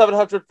of the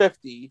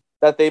 750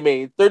 that they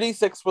made,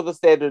 36 were the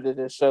standard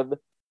edition,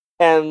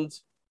 and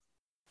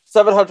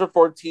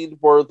 714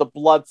 were the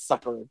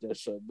Bloodsucker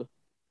edition.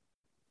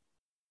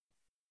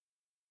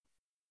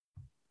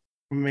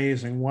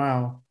 Amazing.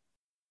 Wow.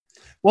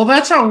 Well,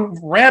 that's how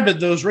rabid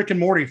those Rick and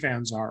Morty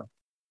fans are.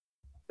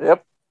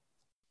 Yep.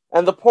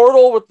 And the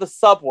portal with the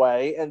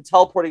subway and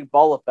teleporting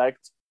ball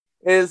effect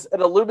is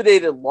an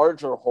illuminated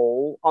larger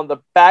hole on the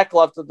back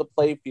left of the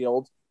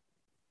playfield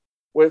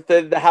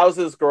within the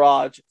house's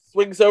garage.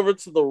 Swings over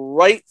to the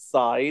right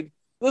side.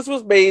 This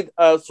was made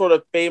sort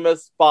of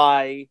famous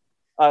by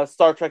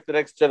Star Trek The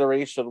Next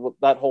Generation with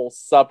that whole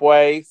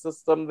subway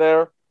system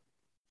there.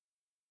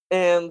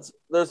 And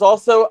there's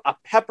also a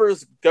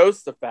Pepper's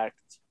Ghost effect.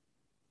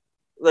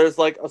 There's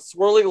like a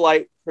swirling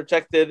light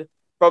projected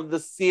from the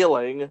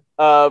ceiling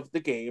of the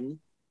game.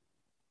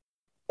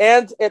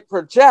 And it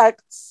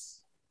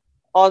projects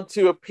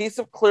onto a piece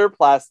of clear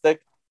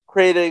plastic,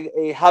 creating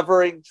a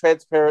hovering,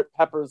 transparent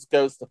Pepper's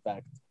Ghost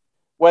effect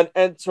when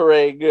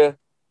entering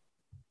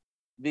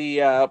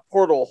the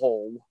portal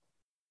hole.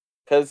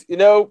 Because, you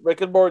know,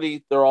 Rick and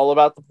Morty, they're all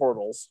about the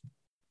portals.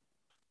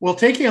 Well,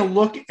 taking a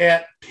look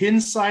at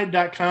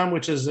pinside.com,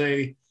 which is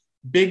a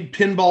big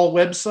pinball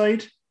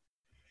website,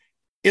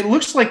 it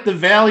looks like the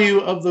value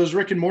of those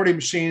Rick and Morty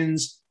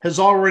machines has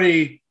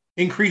already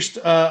increased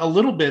a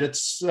little bit.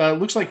 It's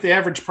looks like the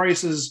average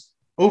price is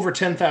over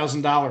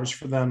 $10,000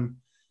 for them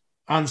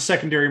on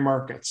secondary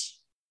markets.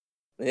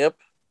 Yep.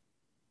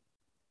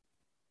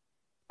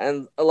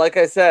 And like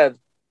I said,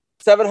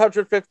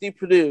 750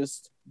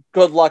 produced.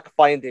 Good luck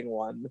finding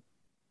one.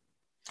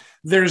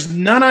 There's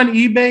none on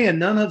eBay and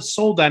none have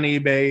sold on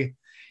eBay.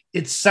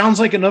 It sounds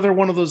like another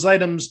one of those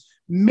items,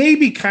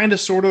 maybe kind of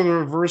sort of the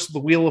reverse of the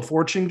Wheel of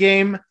Fortune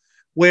game,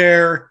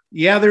 where,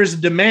 yeah, there's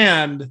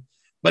demand,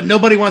 but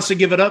nobody wants to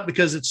give it up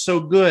because it's so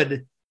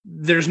good.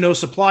 There's no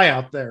supply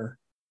out there.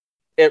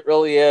 It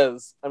really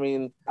is. I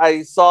mean,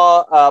 I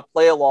saw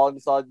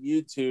play-alongs on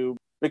YouTube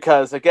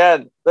because,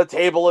 again, the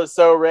table is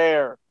so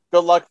rare.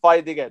 Good luck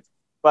finding it.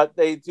 But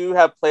they do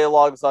have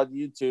play-alongs on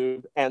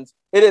YouTube, and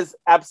it is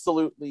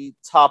absolutely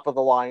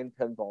top-of-the-line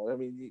pinball. I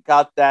mean, you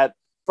got that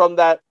from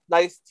that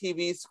nice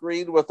TV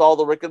screen with all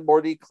the Rick and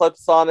Morty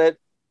clips on it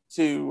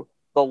to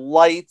the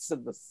lights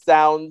and the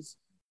sounds.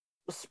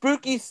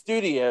 Spooky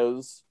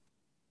Studios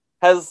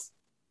has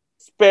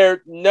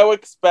spared no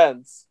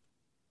expense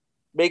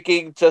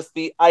making just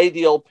the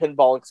ideal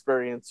pinball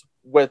experience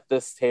with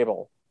this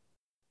table.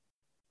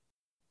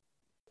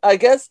 I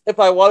guess if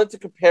I wanted to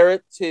compare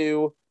it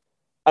to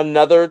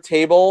another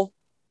table,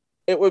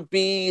 it would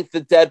be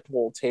the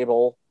Deadpool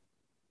table.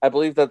 I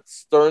believe that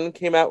Stern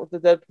came out with the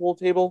Deadpool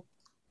table.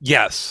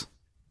 Yes.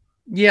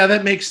 Yeah,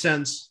 that makes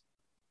sense.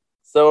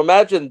 So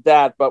imagine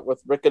that, but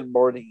with Rick and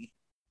Morty.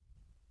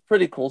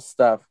 Pretty cool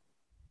stuff.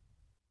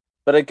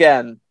 But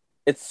again,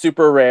 it's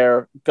super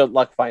rare. Good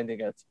luck finding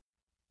it.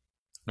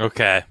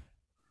 Okay.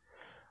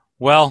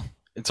 Well,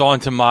 it's on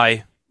to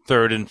my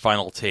third and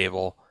final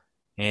table.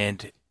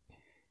 And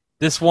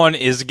this one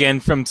is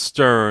again from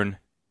Stern.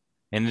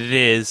 And it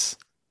is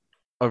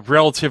a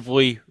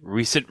relatively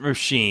recent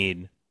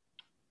machine.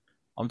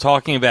 I'm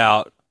talking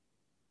about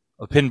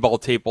a pinball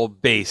table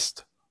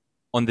based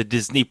on the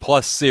Disney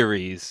Plus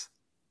series,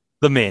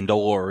 The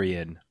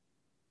Mandalorian.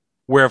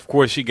 Where, of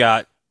course, you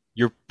got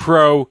your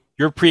Pro,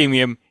 your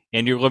Premium,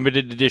 and your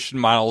limited edition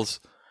models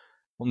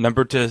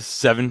numbered to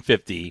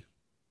 750.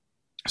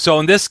 So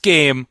in this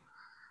game,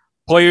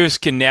 players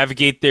can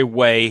navigate their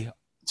way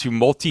to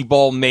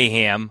multi-ball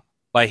mayhem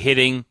by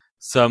hitting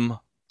some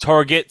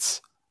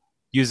targets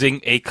using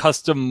a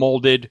custom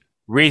molded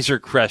Razor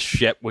Crest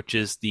ship, which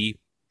is the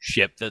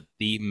ship that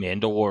the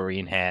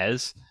Mandalorian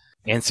has.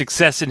 And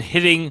success in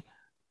hitting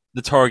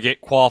the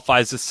target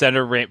qualifies a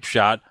center ramp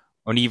shot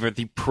on either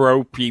the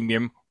Pro,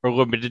 Premium, or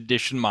Limited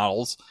Edition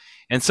models.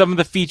 And some of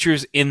the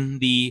features in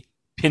the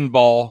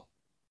pinball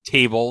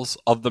tables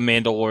of the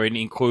Mandalorian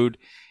include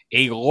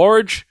a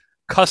large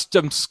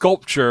custom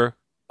sculpture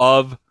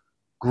of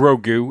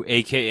Grogu,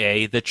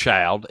 aka the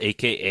child,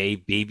 aka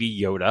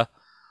Baby Yoda,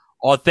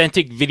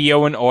 authentic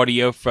video and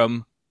audio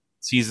from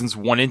seasons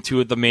 1 and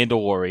 2 of The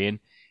Mandalorian,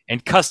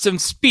 and custom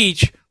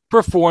speech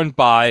performed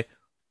by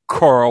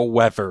Carl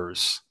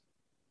Weathers.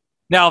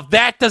 Now, if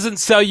that doesn't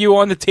sell you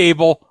on the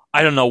table,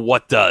 I don't know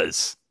what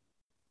does.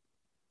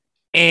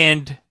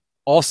 And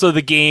also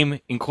the game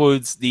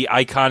includes the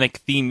iconic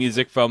theme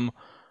music from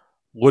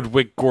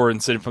Ludwig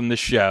Göransson from the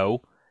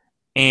show.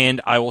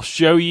 And I will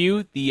show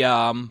you the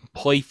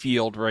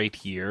playfield right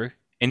here.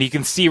 And you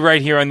can see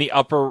right here on the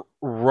upper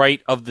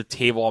right of the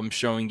table, I'm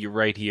showing you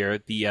right here,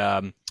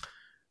 the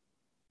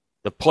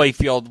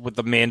playfield with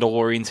the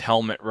Mandalorian's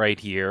helmet right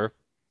here.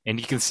 And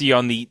you can see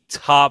on the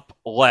top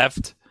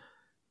left,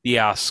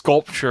 the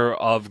sculpture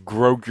of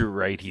Grogu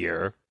right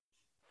here.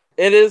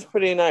 It is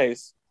pretty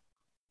nice.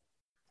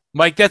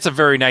 Mike, that's a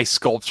very nice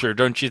sculpture,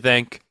 don't you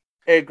think?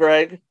 Hey,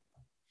 Greg.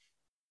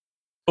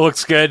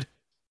 Looks good.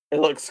 It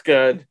looks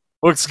good.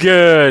 Looks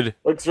good.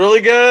 Looks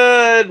really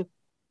good.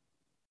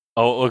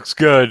 Oh, it looks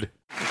good.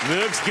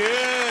 Looks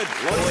good.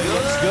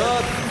 Looks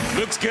good.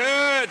 Looks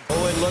good.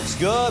 Oh, it looks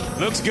good.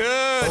 Looks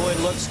good. Oh, it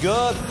looks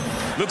good.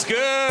 Looks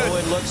good. Oh,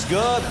 it looks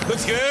good.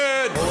 Looks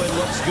good. Oh, it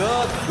looks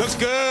good. Looks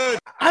good.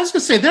 I was going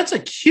to say, that's a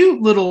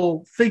cute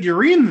little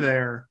figurine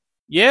there.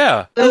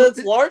 Yeah. And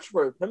it's large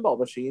for a pinball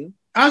machine.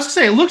 I was going to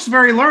say, it looks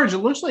very large. It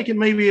looks like it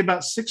may be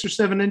about 6 or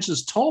 7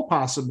 inches tall,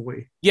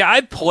 possibly. Yeah,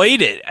 I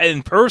played it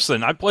in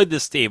person. I played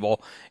this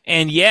table.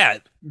 And yeah,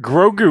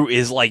 Grogu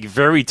is like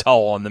very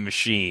tall on the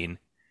machine.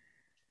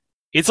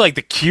 It's like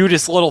the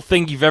cutest little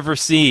thing you've ever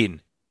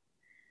seen.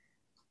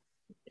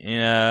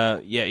 Yeah,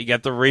 you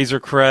got the Razor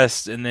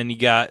Crest, and then you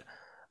got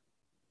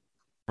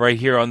right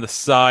here on the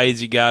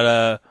sides, you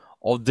got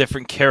all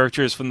different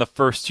characters from the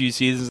first 2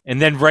 seasons.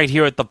 And then right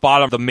here at the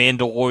bottom, the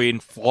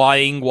Mandalorian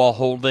flying while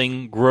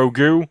holding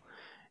Grogu.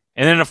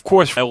 And then, of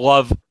course, I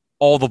love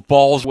all the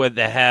balls where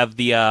they have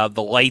the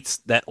lights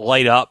that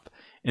light up.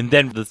 And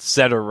then the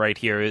center right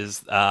here is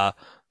the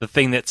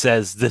thing that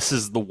says, "This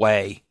is the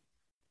way,"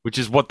 which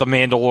is what the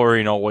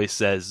Mandalorian always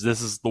says,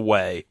 "This is the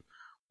way,"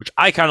 which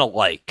I kind of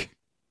like.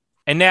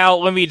 And now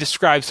let me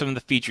describe some of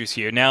the features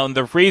here. Now, in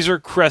the Razor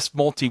Crest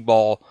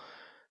multi-ball,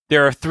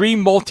 there are 3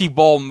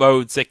 multi-ball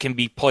modes that can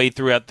be played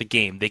throughout the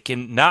game. They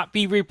cannot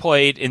be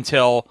replayed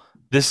until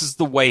 "This is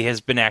the way"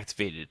 has been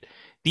activated.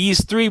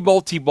 These 3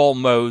 multi-ball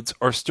modes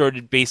are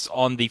started based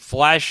on the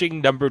flashing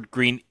numbered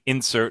green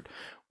insert,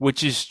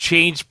 which is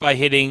changed by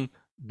hitting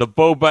the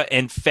Boba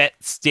and Fett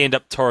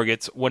stand-up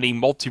targets when a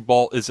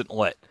multi-ball isn't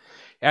lit.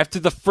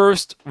 After the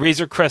first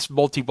Razor Crest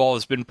multi-ball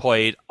has been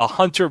played, a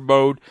Hunter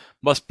mode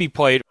must be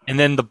played, and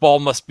then the ball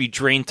must be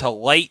drained to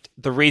light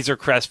the Razor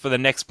Crest for the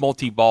next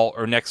multi-ball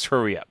or next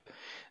hurry-up.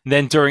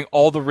 Then during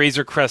all the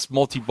Razor Crest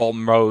multi-ball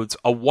modes,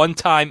 a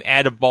one-time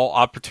add-a-ball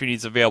opportunity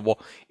is available.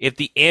 If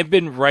the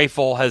Ambin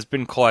rifle has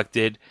been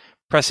collected,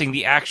 pressing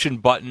the action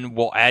button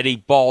will add a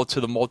ball to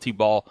the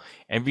multi-ball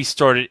and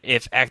restart it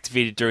if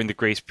activated during the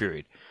grace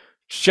period.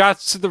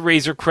 Shots to the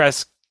Razor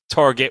Crest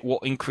target will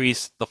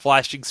increase the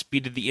flashing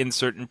speed of the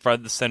insert in front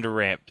of the center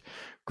ramp.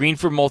 Green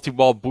for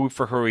multi-ball, blue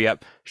for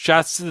hurry-up.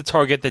 Shots to the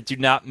target that do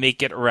not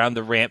make it around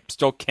the ramp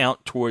still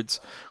count towards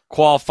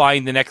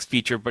qualifying the next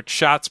feature, but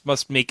shots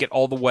must make it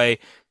all the way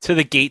to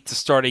the gate to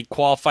start a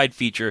qualified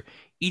feature.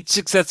 Each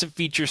successive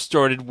feature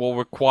started will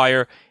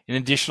require an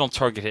additional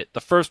target hit. The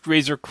first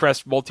Razor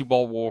Crest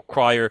multi-ball will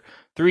require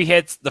 3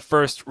 hits. The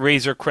first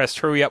Razor Crest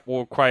hurry-up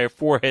will require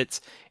 4 hits,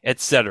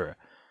 etc.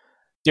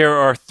 There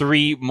are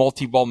 3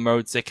 multi-ball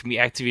modes that can be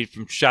activated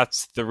from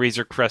shots to the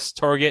Razor Crest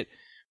target,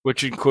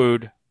 which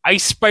include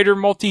Ice Spider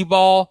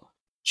multi-ball,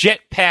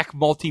 Jetpack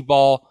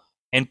multi-ball,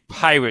 and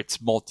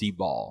Pirates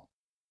multi-ball.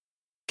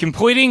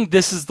 Completing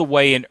 "This is the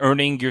way" and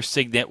earning your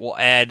signet will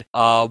add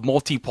a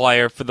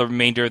multiplier for the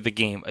remainder of the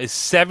game. A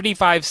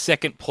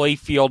 75-second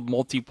playfield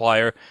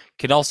multiplier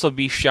can also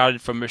be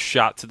shouted from a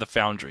shot to the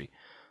foundry.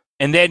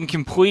 And then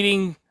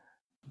completing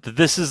the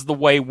 "This is the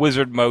way"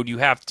 wizard mode, you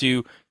have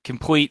to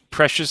complete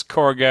Precious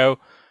Cargo,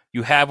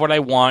 You Have What I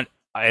Want,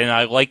 and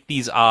I Like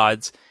These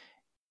Odds,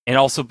 and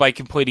also by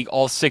completing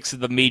all 6 of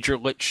the major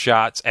lit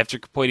shots after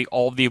completing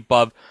all of the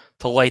above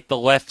to light the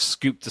left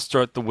scoop to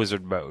start the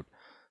wizard mode.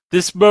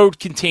 This mode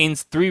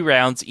contains 3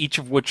 rounds, each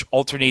of which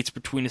alternates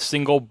between a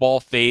single ball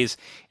phase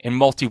and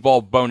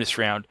multi-ball bonus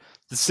round.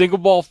 The single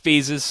ball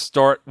phases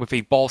start with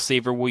a ball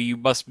saver where you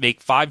must make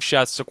 5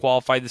 shots to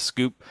qualify the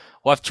scoop,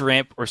 left to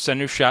ramp, or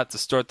center shot to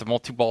start the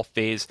multi-ball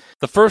phase.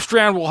 The first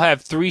round will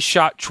have 3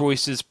 shot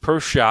choices per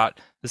shot.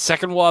 The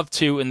second will have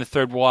 2, and the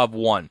third will have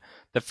 1.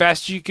 The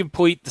faster you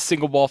complete the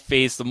single ball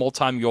phase, the more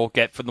time you'll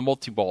get for the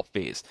multi-ball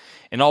phase.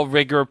 And all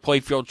regular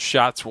playfield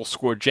shots will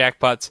score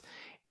jackpots,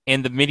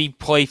 and the mini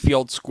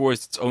playfield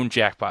scores its own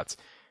jackpots.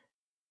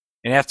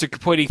 And after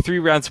completing 3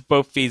 rounds of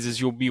both phases,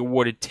 you'll be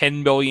awarded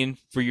 $10 million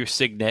for your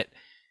signet,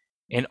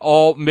 and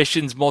all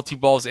missions,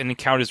 multi-balls, and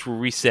encounters will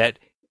reset,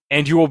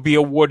 and you will be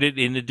awarded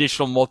an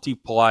additional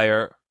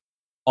multiplier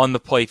on the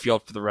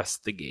playfield for the rest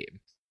of the game.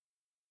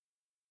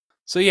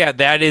 So yeah,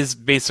 that is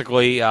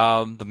basically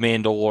The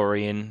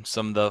Mandalorian,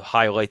 some of the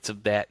highlights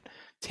of that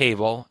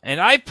table.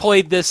 And I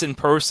played this in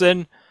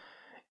person,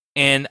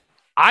 and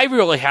I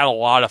really had a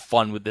lot of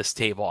fun with this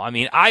table. I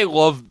mean, I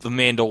love The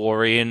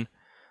Mandalorian,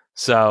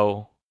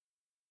 so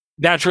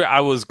naturally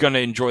I was going to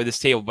enjoy this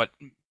table. But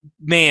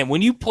man,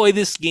 when you play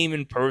this game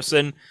in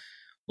person,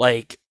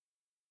 like,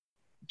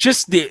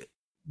 just the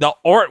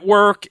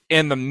artwork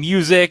and the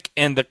music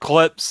and the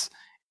clips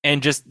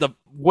and just the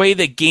way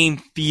the game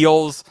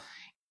feels,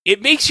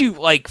 it makes you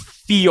like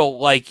feel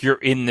like you're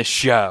in the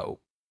show.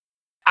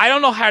 I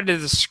don't know how to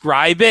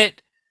describe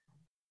it,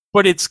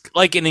 but it's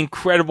like an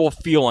incredible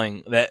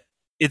feeling that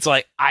it's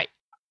like I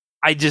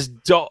just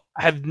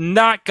have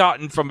not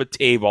gotten from a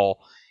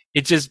table.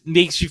 It just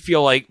makes you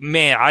feel like,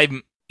 man,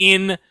 I'm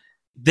in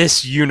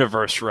this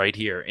universe right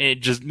here, and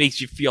it just makes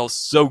you feel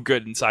so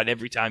good inside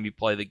every time you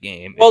play the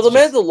game. Well, The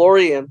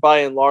Mandalorian, by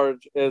and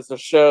large, is a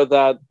show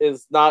that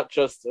is not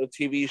just a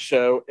TV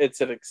show,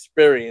 it's an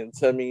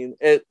experience. I mean,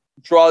 it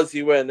draws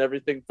you in,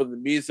 everything from the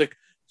music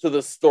to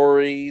the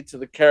story to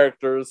the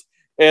characters.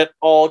 It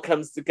all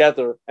comes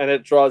together and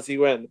it draws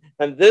you in.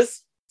 And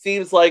this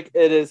seems like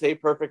it is a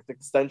perfect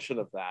extension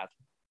of that.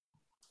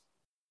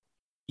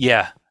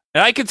 Yeah.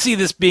 And I could see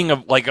this being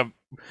a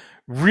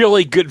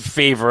really good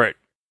favorite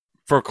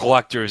for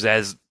collectors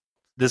as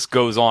this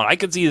goes on. I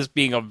could see this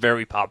being a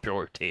very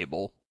popular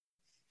table.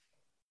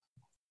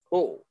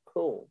 Cool.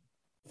 All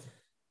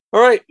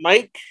right,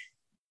 Mike,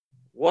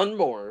 one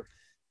more.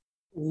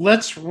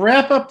 Let's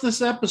wrap up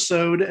this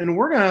episode, and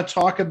we're going to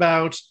talk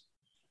about,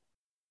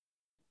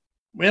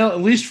 well,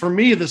 at least for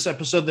me, this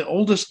episode, the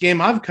oldest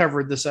game I've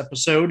covered this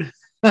episode.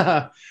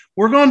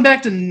 We're going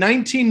back to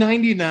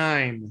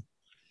 1999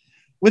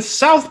 with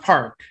South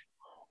Park.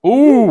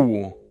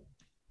 Ooh.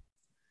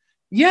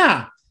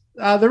 Yeah.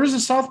 There was a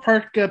South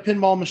Park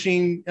pinball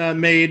machine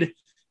made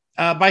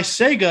by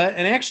Sega,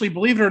 and actually,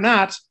 believe it or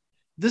not,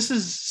 this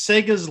is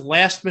Sega's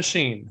last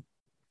machine.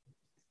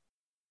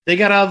 They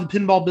got out of the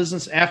pinball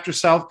business after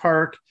South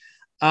Park,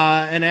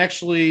 and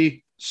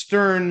actually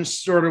Stern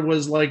sort of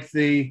was like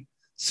the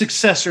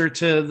successor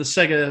to the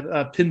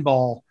Sega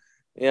pinball.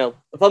 Yeah,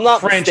 if I'm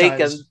not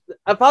franchise.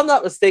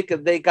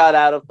 mistaken, they got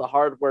out of the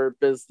hardware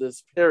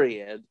business,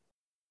 period.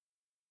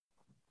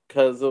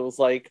 Because it was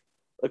like,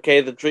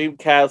 okay, the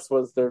Dreamcast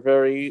was their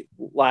very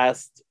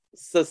last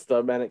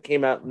system, and it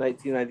came out in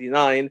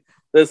 1999.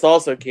 This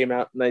also came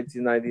out in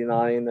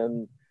 1999,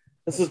 and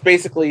this is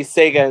basically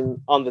Sega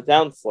on the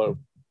downslope.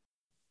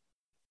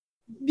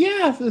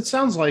 Yeah, it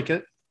sounds like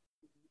it.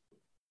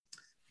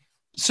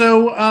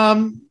 So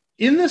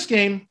in this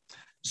game,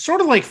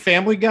 sort of like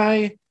Family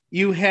Guy,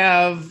 you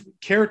have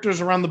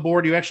characters around the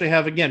board. You actually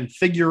have, again,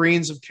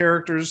 figurines of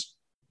characters.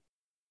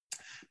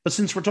 But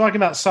since we're talking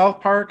about South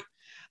Park,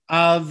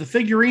 the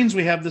figurines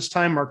we have this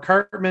time are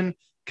Cartman,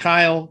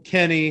 Kyle,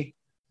 Kenny,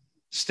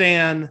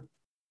 Stan,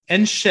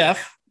 and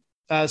Chef.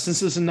 Since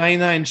this is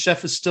 99,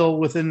 Chef is still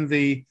within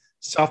the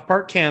South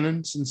Park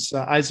canon, since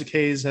Isaac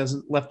Hayes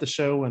hasn't left the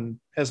show and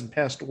hasn't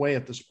passed away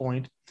at this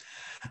point.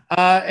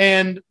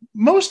 And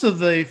most of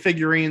the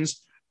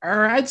figurines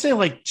are, I'd say,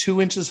 like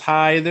 2 inches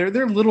high.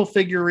 They're little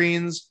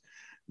figurines.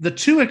 The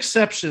 2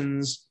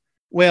 exceptions,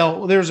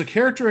 well, there's a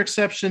character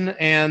exception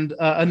and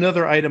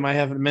another item I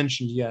haven't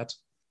mentioned yet.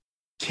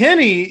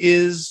 Kenny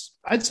is,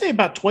 I'd say,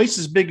 about twice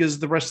as big as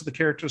the rest of the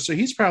characters, so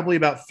he's probably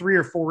about 3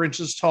 or 4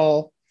 inches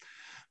tall.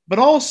 But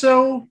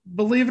also,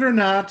 believe it or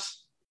not,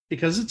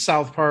 because it's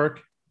South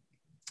Park,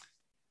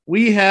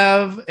 we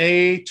have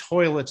a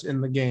toilet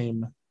in the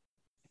game.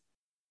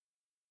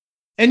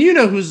 And you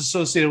know who's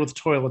associated with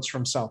toilets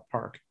from South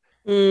Park.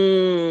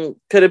 Could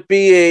it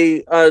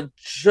be a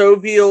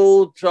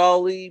jovial,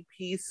 jolly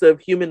piece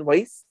of human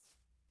waste?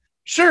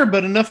 Sure,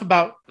 but enough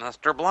about...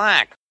 Mr.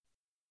 Black.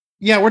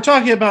 Yeah, we're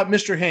talking about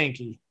Mr.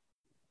 Hanky.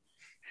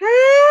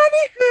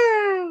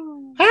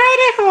 Howdy-ho!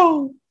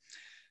 Howdy-ho!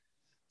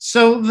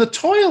 So the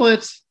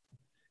toilet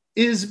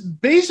is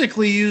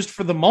basically used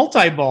for the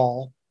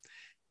multi-ball.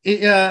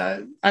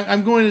 I'm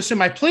going to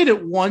assume I played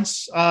it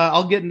once.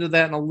 I'll get into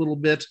that in a little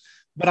bit.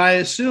 But I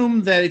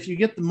assume that if you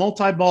get the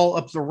multi-ball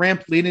up the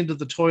ramp leading to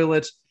the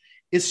toilet,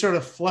 it sort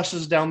of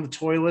flushes down the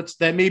toilet.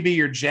 That may be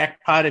your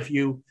jackpot if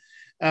you,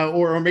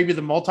 or maybe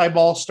the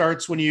multi-ball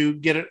starts when you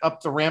get it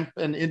up the ramp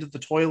and into the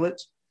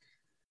toilet.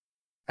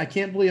 I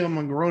can't believe I'm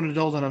a grown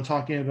adult and I'm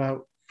talking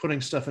about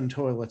putting stuff in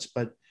toilets,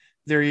 but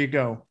there you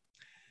go.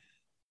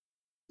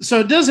 So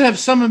it does have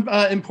some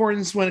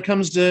importance when it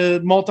comes to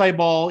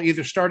multi-ball,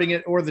 either starting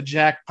it or the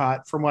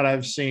jackpot, from what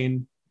I've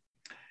seen.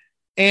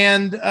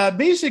 And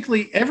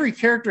basically, every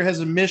character has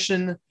a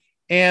mission,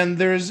 and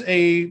there's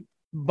a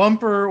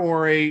bumper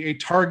or a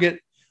target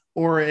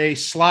or a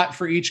slot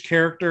for each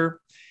character.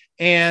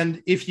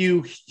 And if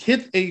you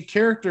hit a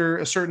character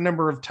a certain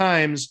number of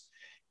times,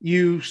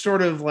 you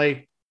sort of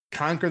like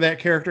conquer that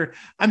character.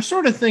 I'm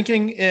sort of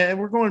thinking,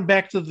 we're going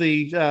back to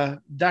the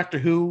Doctor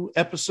Who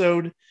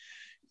episode.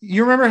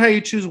 You remember how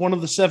you choose one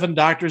of the 7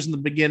 doctors in the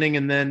beginning,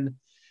 and then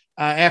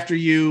after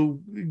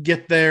you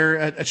get their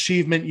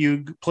achievement,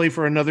 you play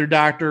for another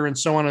doctor, and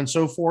so on and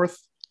so forth?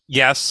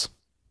 Yes.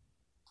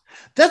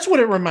 That's what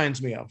it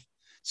reminds me of.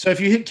 So if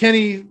you hit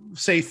Kenny,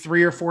 say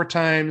 3 or 4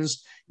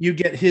 times, you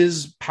get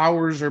his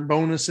powers or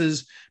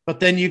bonuses,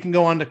 but then you can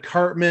go on to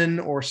Cartman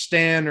or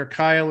Stan or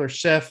Kyle or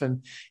Chef.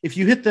 And if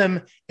you hit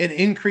them an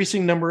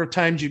increasing number of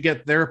times, you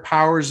get their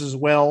powers as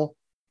well.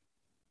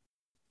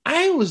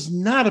 I was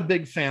not a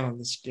big fan of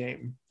this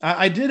game.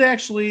 I did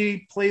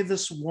actually play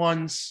this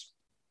once.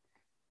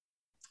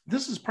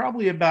 This is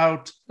probably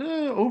about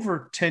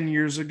over 10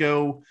 years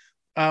ago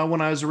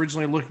when I was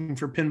originally looking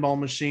for pinball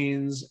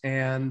machines,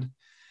 and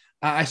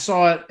I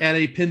saw it at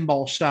a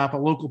pinball shop, a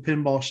local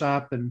pinball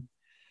shop, and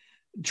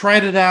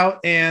tried it out.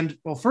 And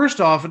well, first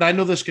off, and I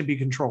know this can be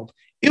controlled,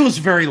 it was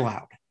very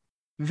loud,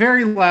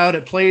 very loud.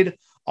 It played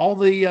all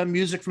the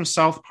music from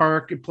South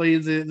Park. It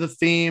played the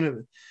theme. It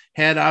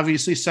had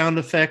obviously sound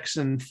effects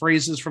and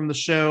phrases from the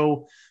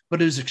show,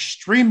 but it was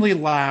extremely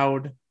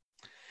loud.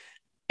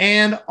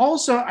 And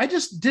also, I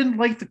just didn't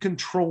like the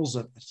controls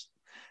of it.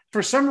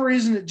 For some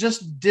reason, it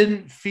just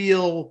didn't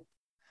feel,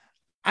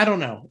 I don't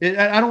know.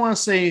 I don't want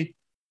to say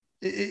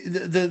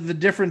the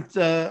different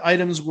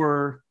items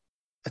were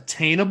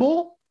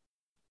attainable.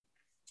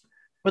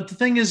 But the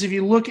thing is, if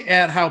you look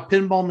at how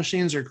pinball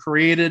machines are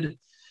created,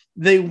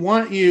 they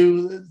want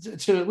you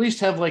to at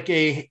least have like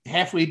a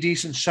halfway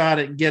decent shot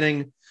at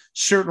getting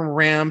certain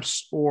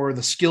ramps or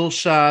the skill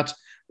shot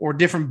or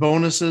different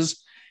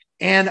bonuses.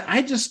 And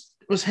I just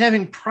was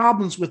having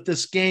problems with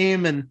this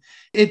game, and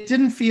it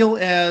didn't feel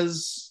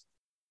as,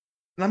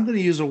 and I'm going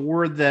to use a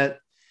word that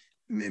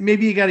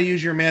maybe you got to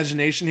use your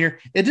imagination here.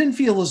 It didn't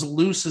feel as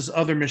loose as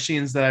other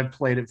machines that I've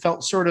played. It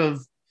felt sort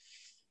of,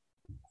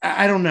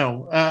 I don't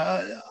know,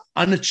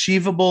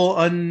 unachievable,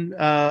 I don't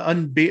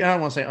want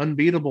to say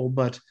unbeatable,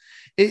 but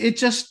it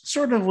just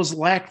sort of was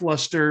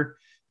lackluster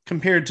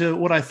compared to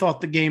what I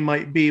thought the game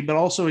might be. But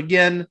also,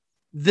 again,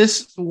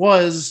 this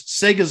was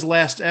Sega's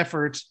last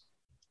effort.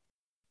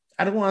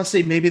 I don't want to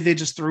say maybe they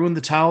just threw in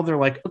the towel. They're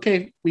like,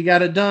 okay, we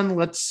got it done.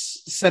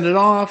 Let's send it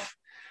off.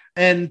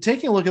 And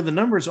taking a look at the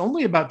numbers,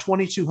 only about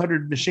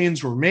 2,200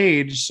 machines were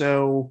made.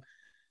 So,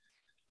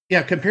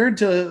 yeah, compared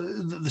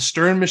to the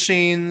Stern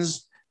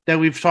machines that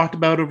we've talked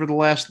about over the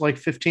last like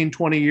 15,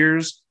 20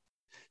 years,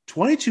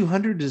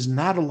 2,200 is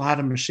not a lot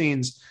of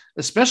machines,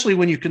 especially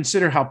when you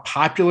consider how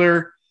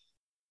popular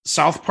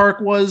South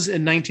Park was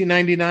in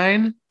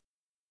 1999.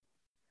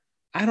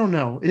 I don't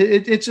know.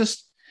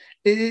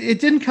 It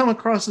didn't come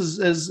across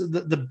as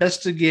the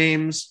best of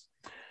games.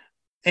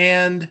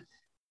 And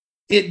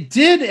it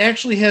did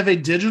actually have a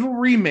digital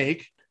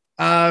remake.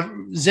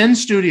 Zen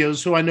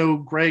Studios, who I know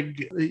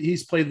Greg,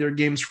 he's played their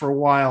games for a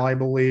while, I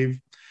believe.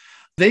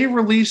 They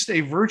released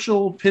a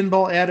virtual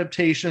pinball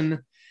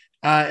adaptation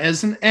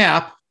as an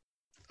app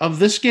of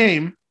this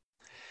game.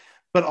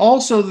 But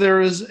also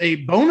there is a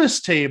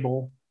bonus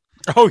table.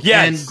 Oh,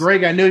 yes. And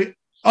Greg, I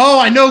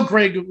know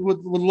Greg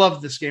would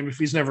love this game if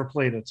he's never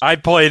played it. I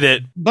played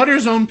it.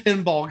 Butter's own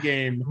pinball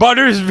game.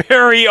 Butter's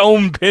very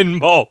own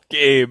pinball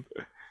game.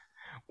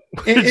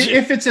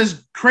 If it's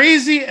as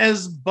crazy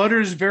as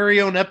Butter's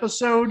very own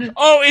episode.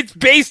 Oh, it's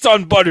based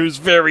on Butter's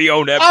very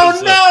own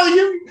episode.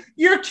 Oh, no,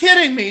 you're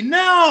kidding me.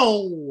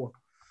 No.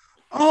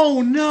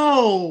 Oh,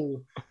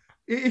 no.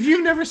 If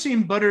you've never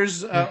seen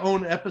Butter's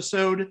own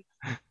episode,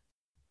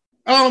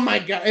 oh, my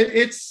God.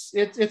 It's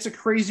a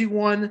crazy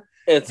one.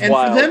 It's and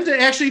wild. For them to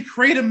actually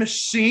create a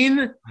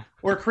machine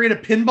or create a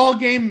pinball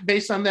game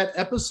based on that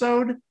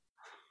episode,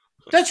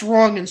 that's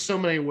wrong in so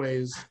many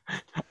ways.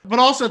 But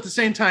also at the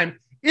same time,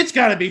 it's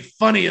got to be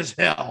funny as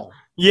hell.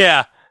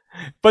 Yeah.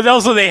 But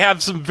also they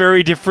have some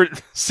very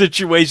different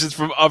situations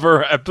from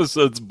other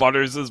episodes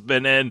Butters has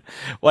been in.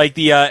 Like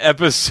the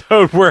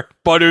episode where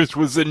Butters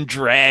was in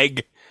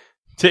drag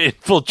to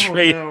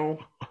infiltrate. Oh,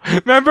 no.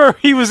 Remember,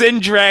 he was in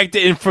drag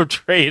to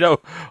infiltrate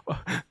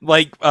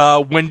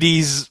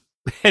Wendy's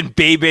and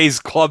Bebe's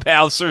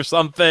clubhouse or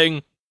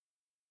something.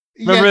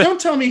 Remember? Yeah,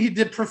 don't tell me he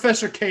did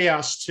Professor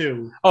Chaos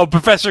too. Oh,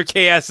 Professor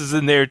Chaos is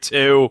in there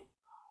too.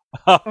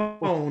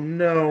 Oh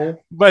no.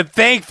 But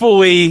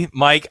thankfully,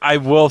 Mike, I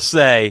will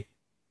say,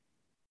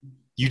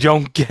 you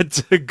don't get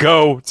to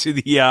go to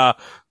the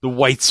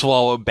White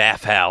Swallow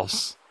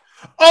bathhouse.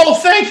 Oh,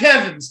 thank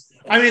heavens!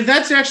 I mean,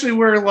 that's actually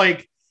where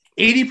like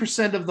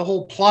 80% of the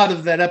whole plot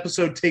of that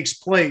episode takes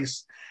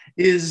place.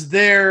 Is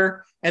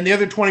there, and the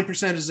other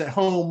 20% is at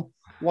home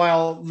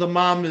while the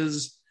mom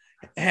is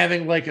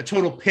having like a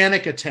total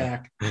panic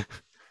attack.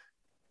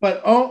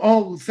 But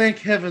oh, thank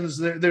heavens,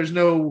 there's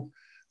no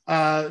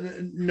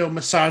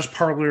massage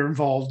parlor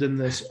involved in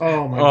this.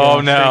 Oh my god!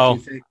 Oh no!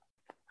 Thank you.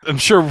 I'm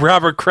sure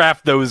Robert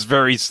Kraft though is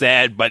very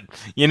sad, but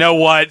you know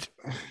what?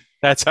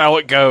 That's how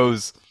it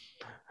goes.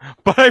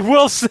 But I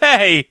will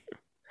say,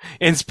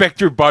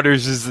 Inspector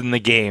Butters is in the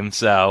game,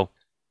 so.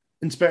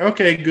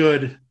 Okay,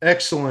 good.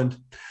 Excellent.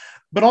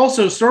 But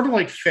also, sort of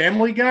like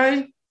Family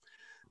Guy,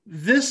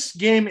 this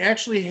game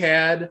actually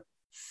had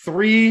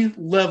 3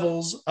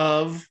 levels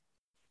of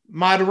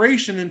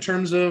moderation in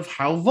terms of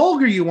how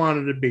vulgar you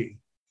wanted to be.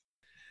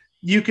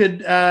 You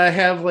could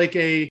have like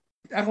I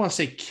don't want to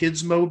say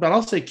kids mode, but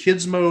I'll say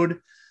kids mode,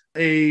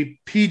 a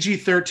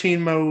PG-13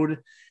 mode,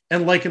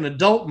 and like an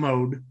adult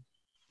mode.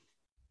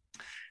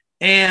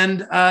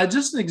 And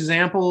just an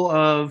example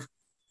of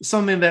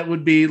something that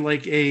would be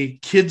like a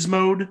kids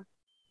mode.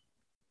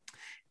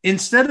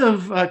 Instead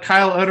of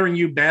Kyle uttering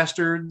 "you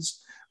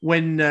bastards"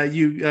 when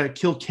you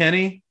kill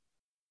Kenny,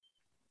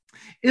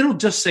 it'll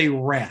just say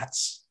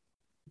 "rats."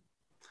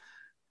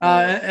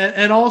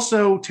 And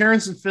also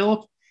Terrence and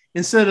Phillip,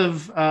 instead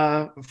of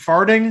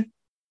farting,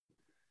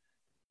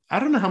 I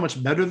don't know how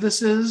much better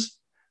this is,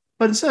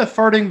 but instead of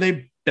farting,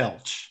 they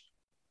belch.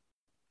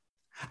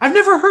 I've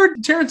never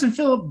heard Terrence and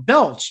Phillip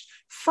belch.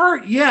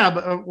 Fart, yeah,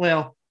 but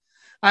well,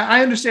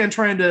 I understand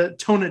trying to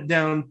tone it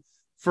down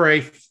for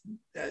it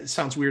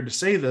sounds weird to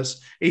say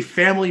this, a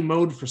family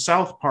mode for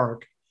South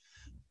Park,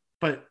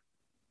 but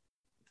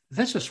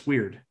that's just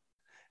weird.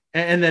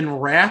 And then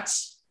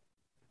rats.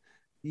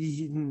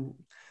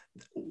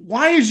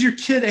 Why is your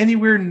kid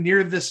anywhere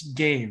near this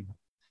game?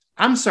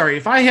 I'm sorry,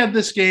 if I had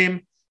this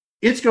game,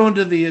 it's going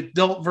to the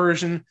adult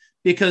version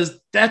because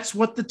that's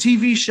what the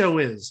TV show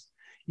is.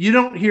 You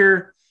don't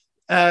hear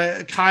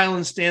Kyle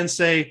and Stan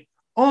say,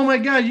 "Oh my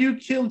God, you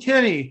killed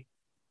Kenny."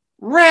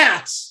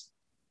 Rats.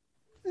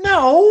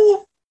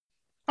 No,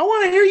 I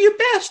want to hear "you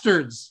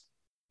bastards."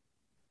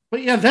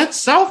 But yeah, that's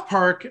South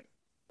Park.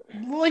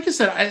 Like I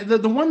said,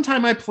 the one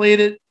time I played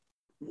it,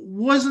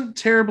 wasn't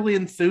terribly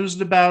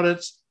enthused about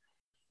it.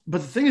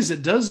 But the thing is,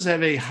 it does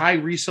have a high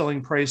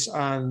reselling price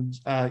on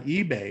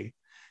eBay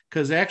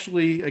because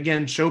actually,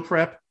 again, show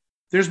prep,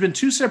 there's been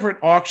 2 separate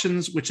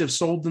auctions which have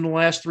sold in the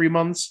last 3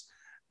 months.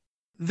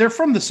 They're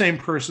from the same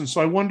person, so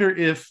I wonder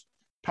if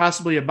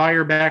possibly a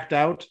buyer backed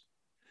out.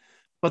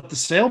 But the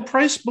sale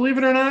price, believe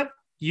it or not,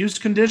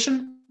 used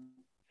condition,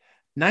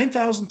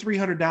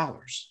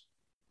 $9,300.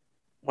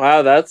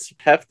 Wow, that's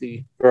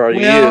hefty for a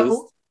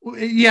used.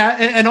 Yeah,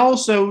 and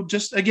also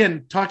just,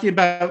 again, talking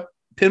about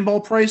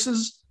pinball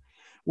prices,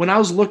 when I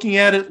was looking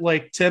at it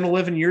like 10,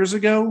 11 years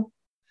ago,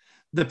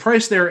 the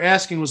price they were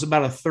asking was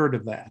about a third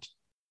of that.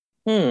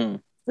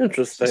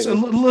 Interesting. So a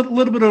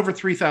little bit over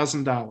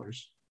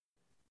 $3,000.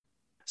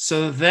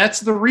 So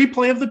that's the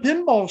replay of the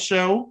pinball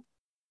show.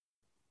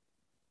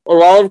 A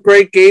lot of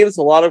great games,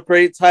 a lot of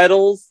great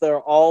titles.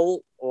 They're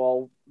all,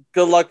 well,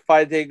 good luck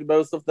finding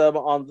most of them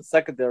on the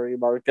secondary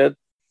market.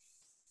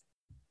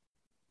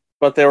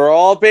 But they were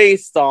all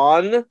based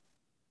on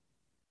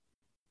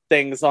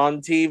things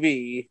on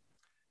TV.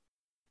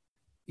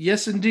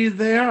 Yes, indeed,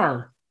 they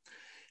are.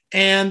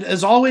 And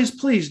as always,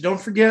 please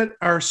don't forget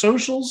our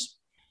socials.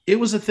 It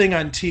was a thing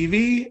on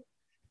TV,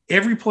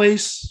 every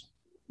place,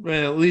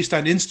 at least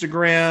on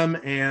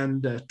Instagram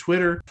and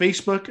Twitter,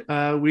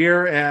 Facebook. We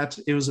are at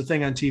It Was a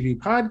Thing on TV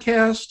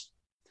podcast.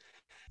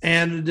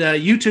 And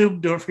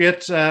YouTube, don't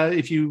forget,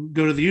 if you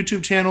go to the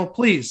YouTube channel,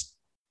 please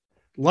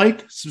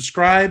like,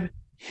 subscribe,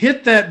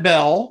 hit that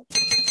bell.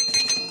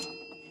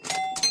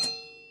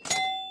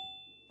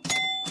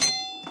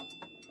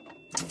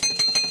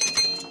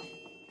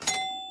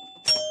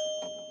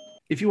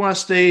 If you want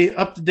to stay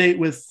up to date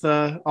with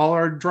all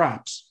our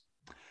drops.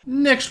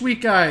 Next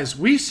week, guys,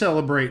 we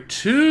celebrate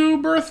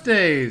 2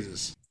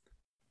 birthdays.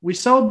 We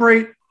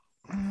celebrate,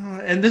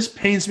 and this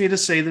pains me to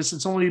say this,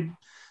 it's only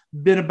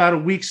been about a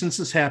week since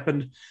this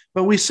happened,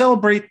 but we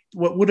celebrate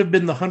what would have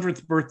been the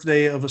 100th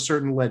birthday of a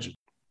certain legend.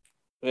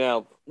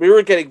 Yeah, we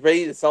were getting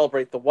ready to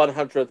celebrate the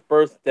 100th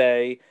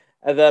birthday,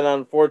 and then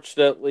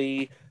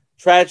unfortunately,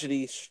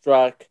 tragedy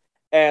struck,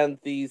 and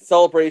the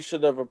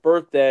celebration of a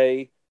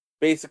birthday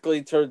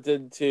basically turned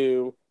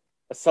into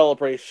a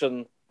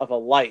celebration of a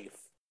life.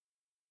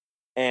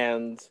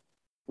 And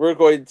we're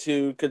going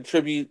to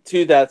contribute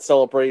to that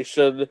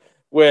celebration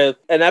with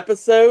an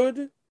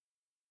episode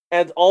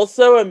and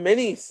also a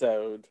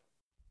mini-sode.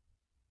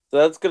 So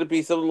that's going to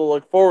be something to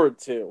look forward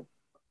to.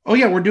 Oh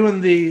yeah, we're doing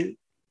the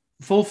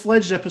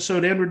full-fledged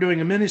episode and we're doing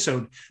a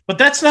mini-sode. But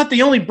that's not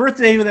the only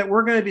birthday that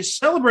we're going to be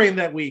celebrating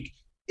that week.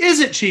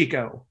 Is it,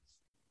 Chico?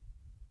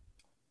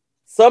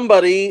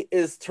 Somebody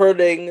is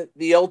turning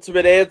the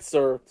ultimate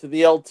answer to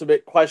the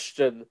ultimate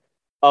question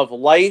of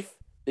life,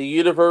 the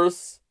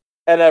universe,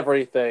 and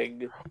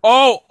everything.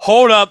 Oh,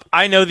 hold up.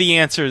 I know the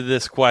answer to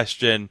this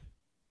question.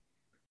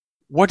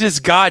 What does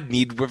God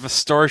need with a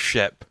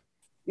starship?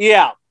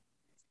 Yeah.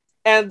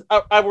 And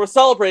we're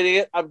celebrating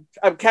it.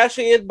 I'm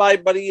cashing in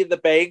my money in the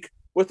bank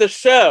with a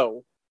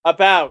show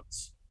about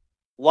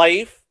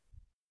life,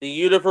 the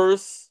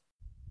universe,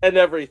 and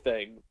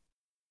everything.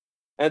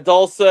 And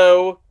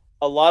also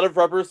a lot of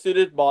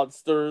rubber-suited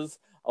monsters,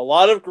 a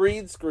lot of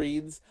green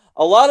screens,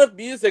 a lot of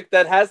music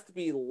that has to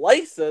be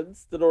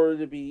licensed in order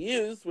to be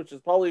used, which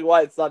is probably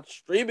why it's not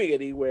streaming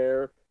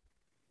anywhere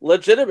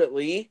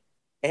legitimately.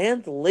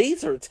 and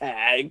laser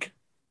tag.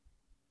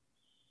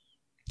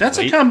 That's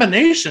a Wait.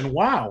 combination.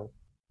 Wow.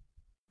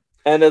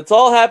 And it's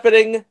all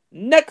happening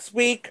next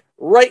week,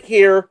 right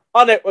here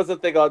on It Was a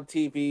Thing on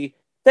TV.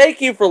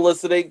 Thank you for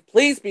listening.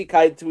 Please be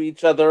kind to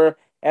each other,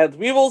 and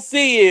we will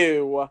see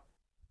you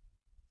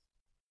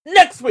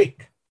next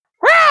week.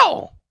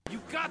 Wow!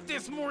 You got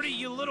this, Morty,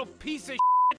 you little piece of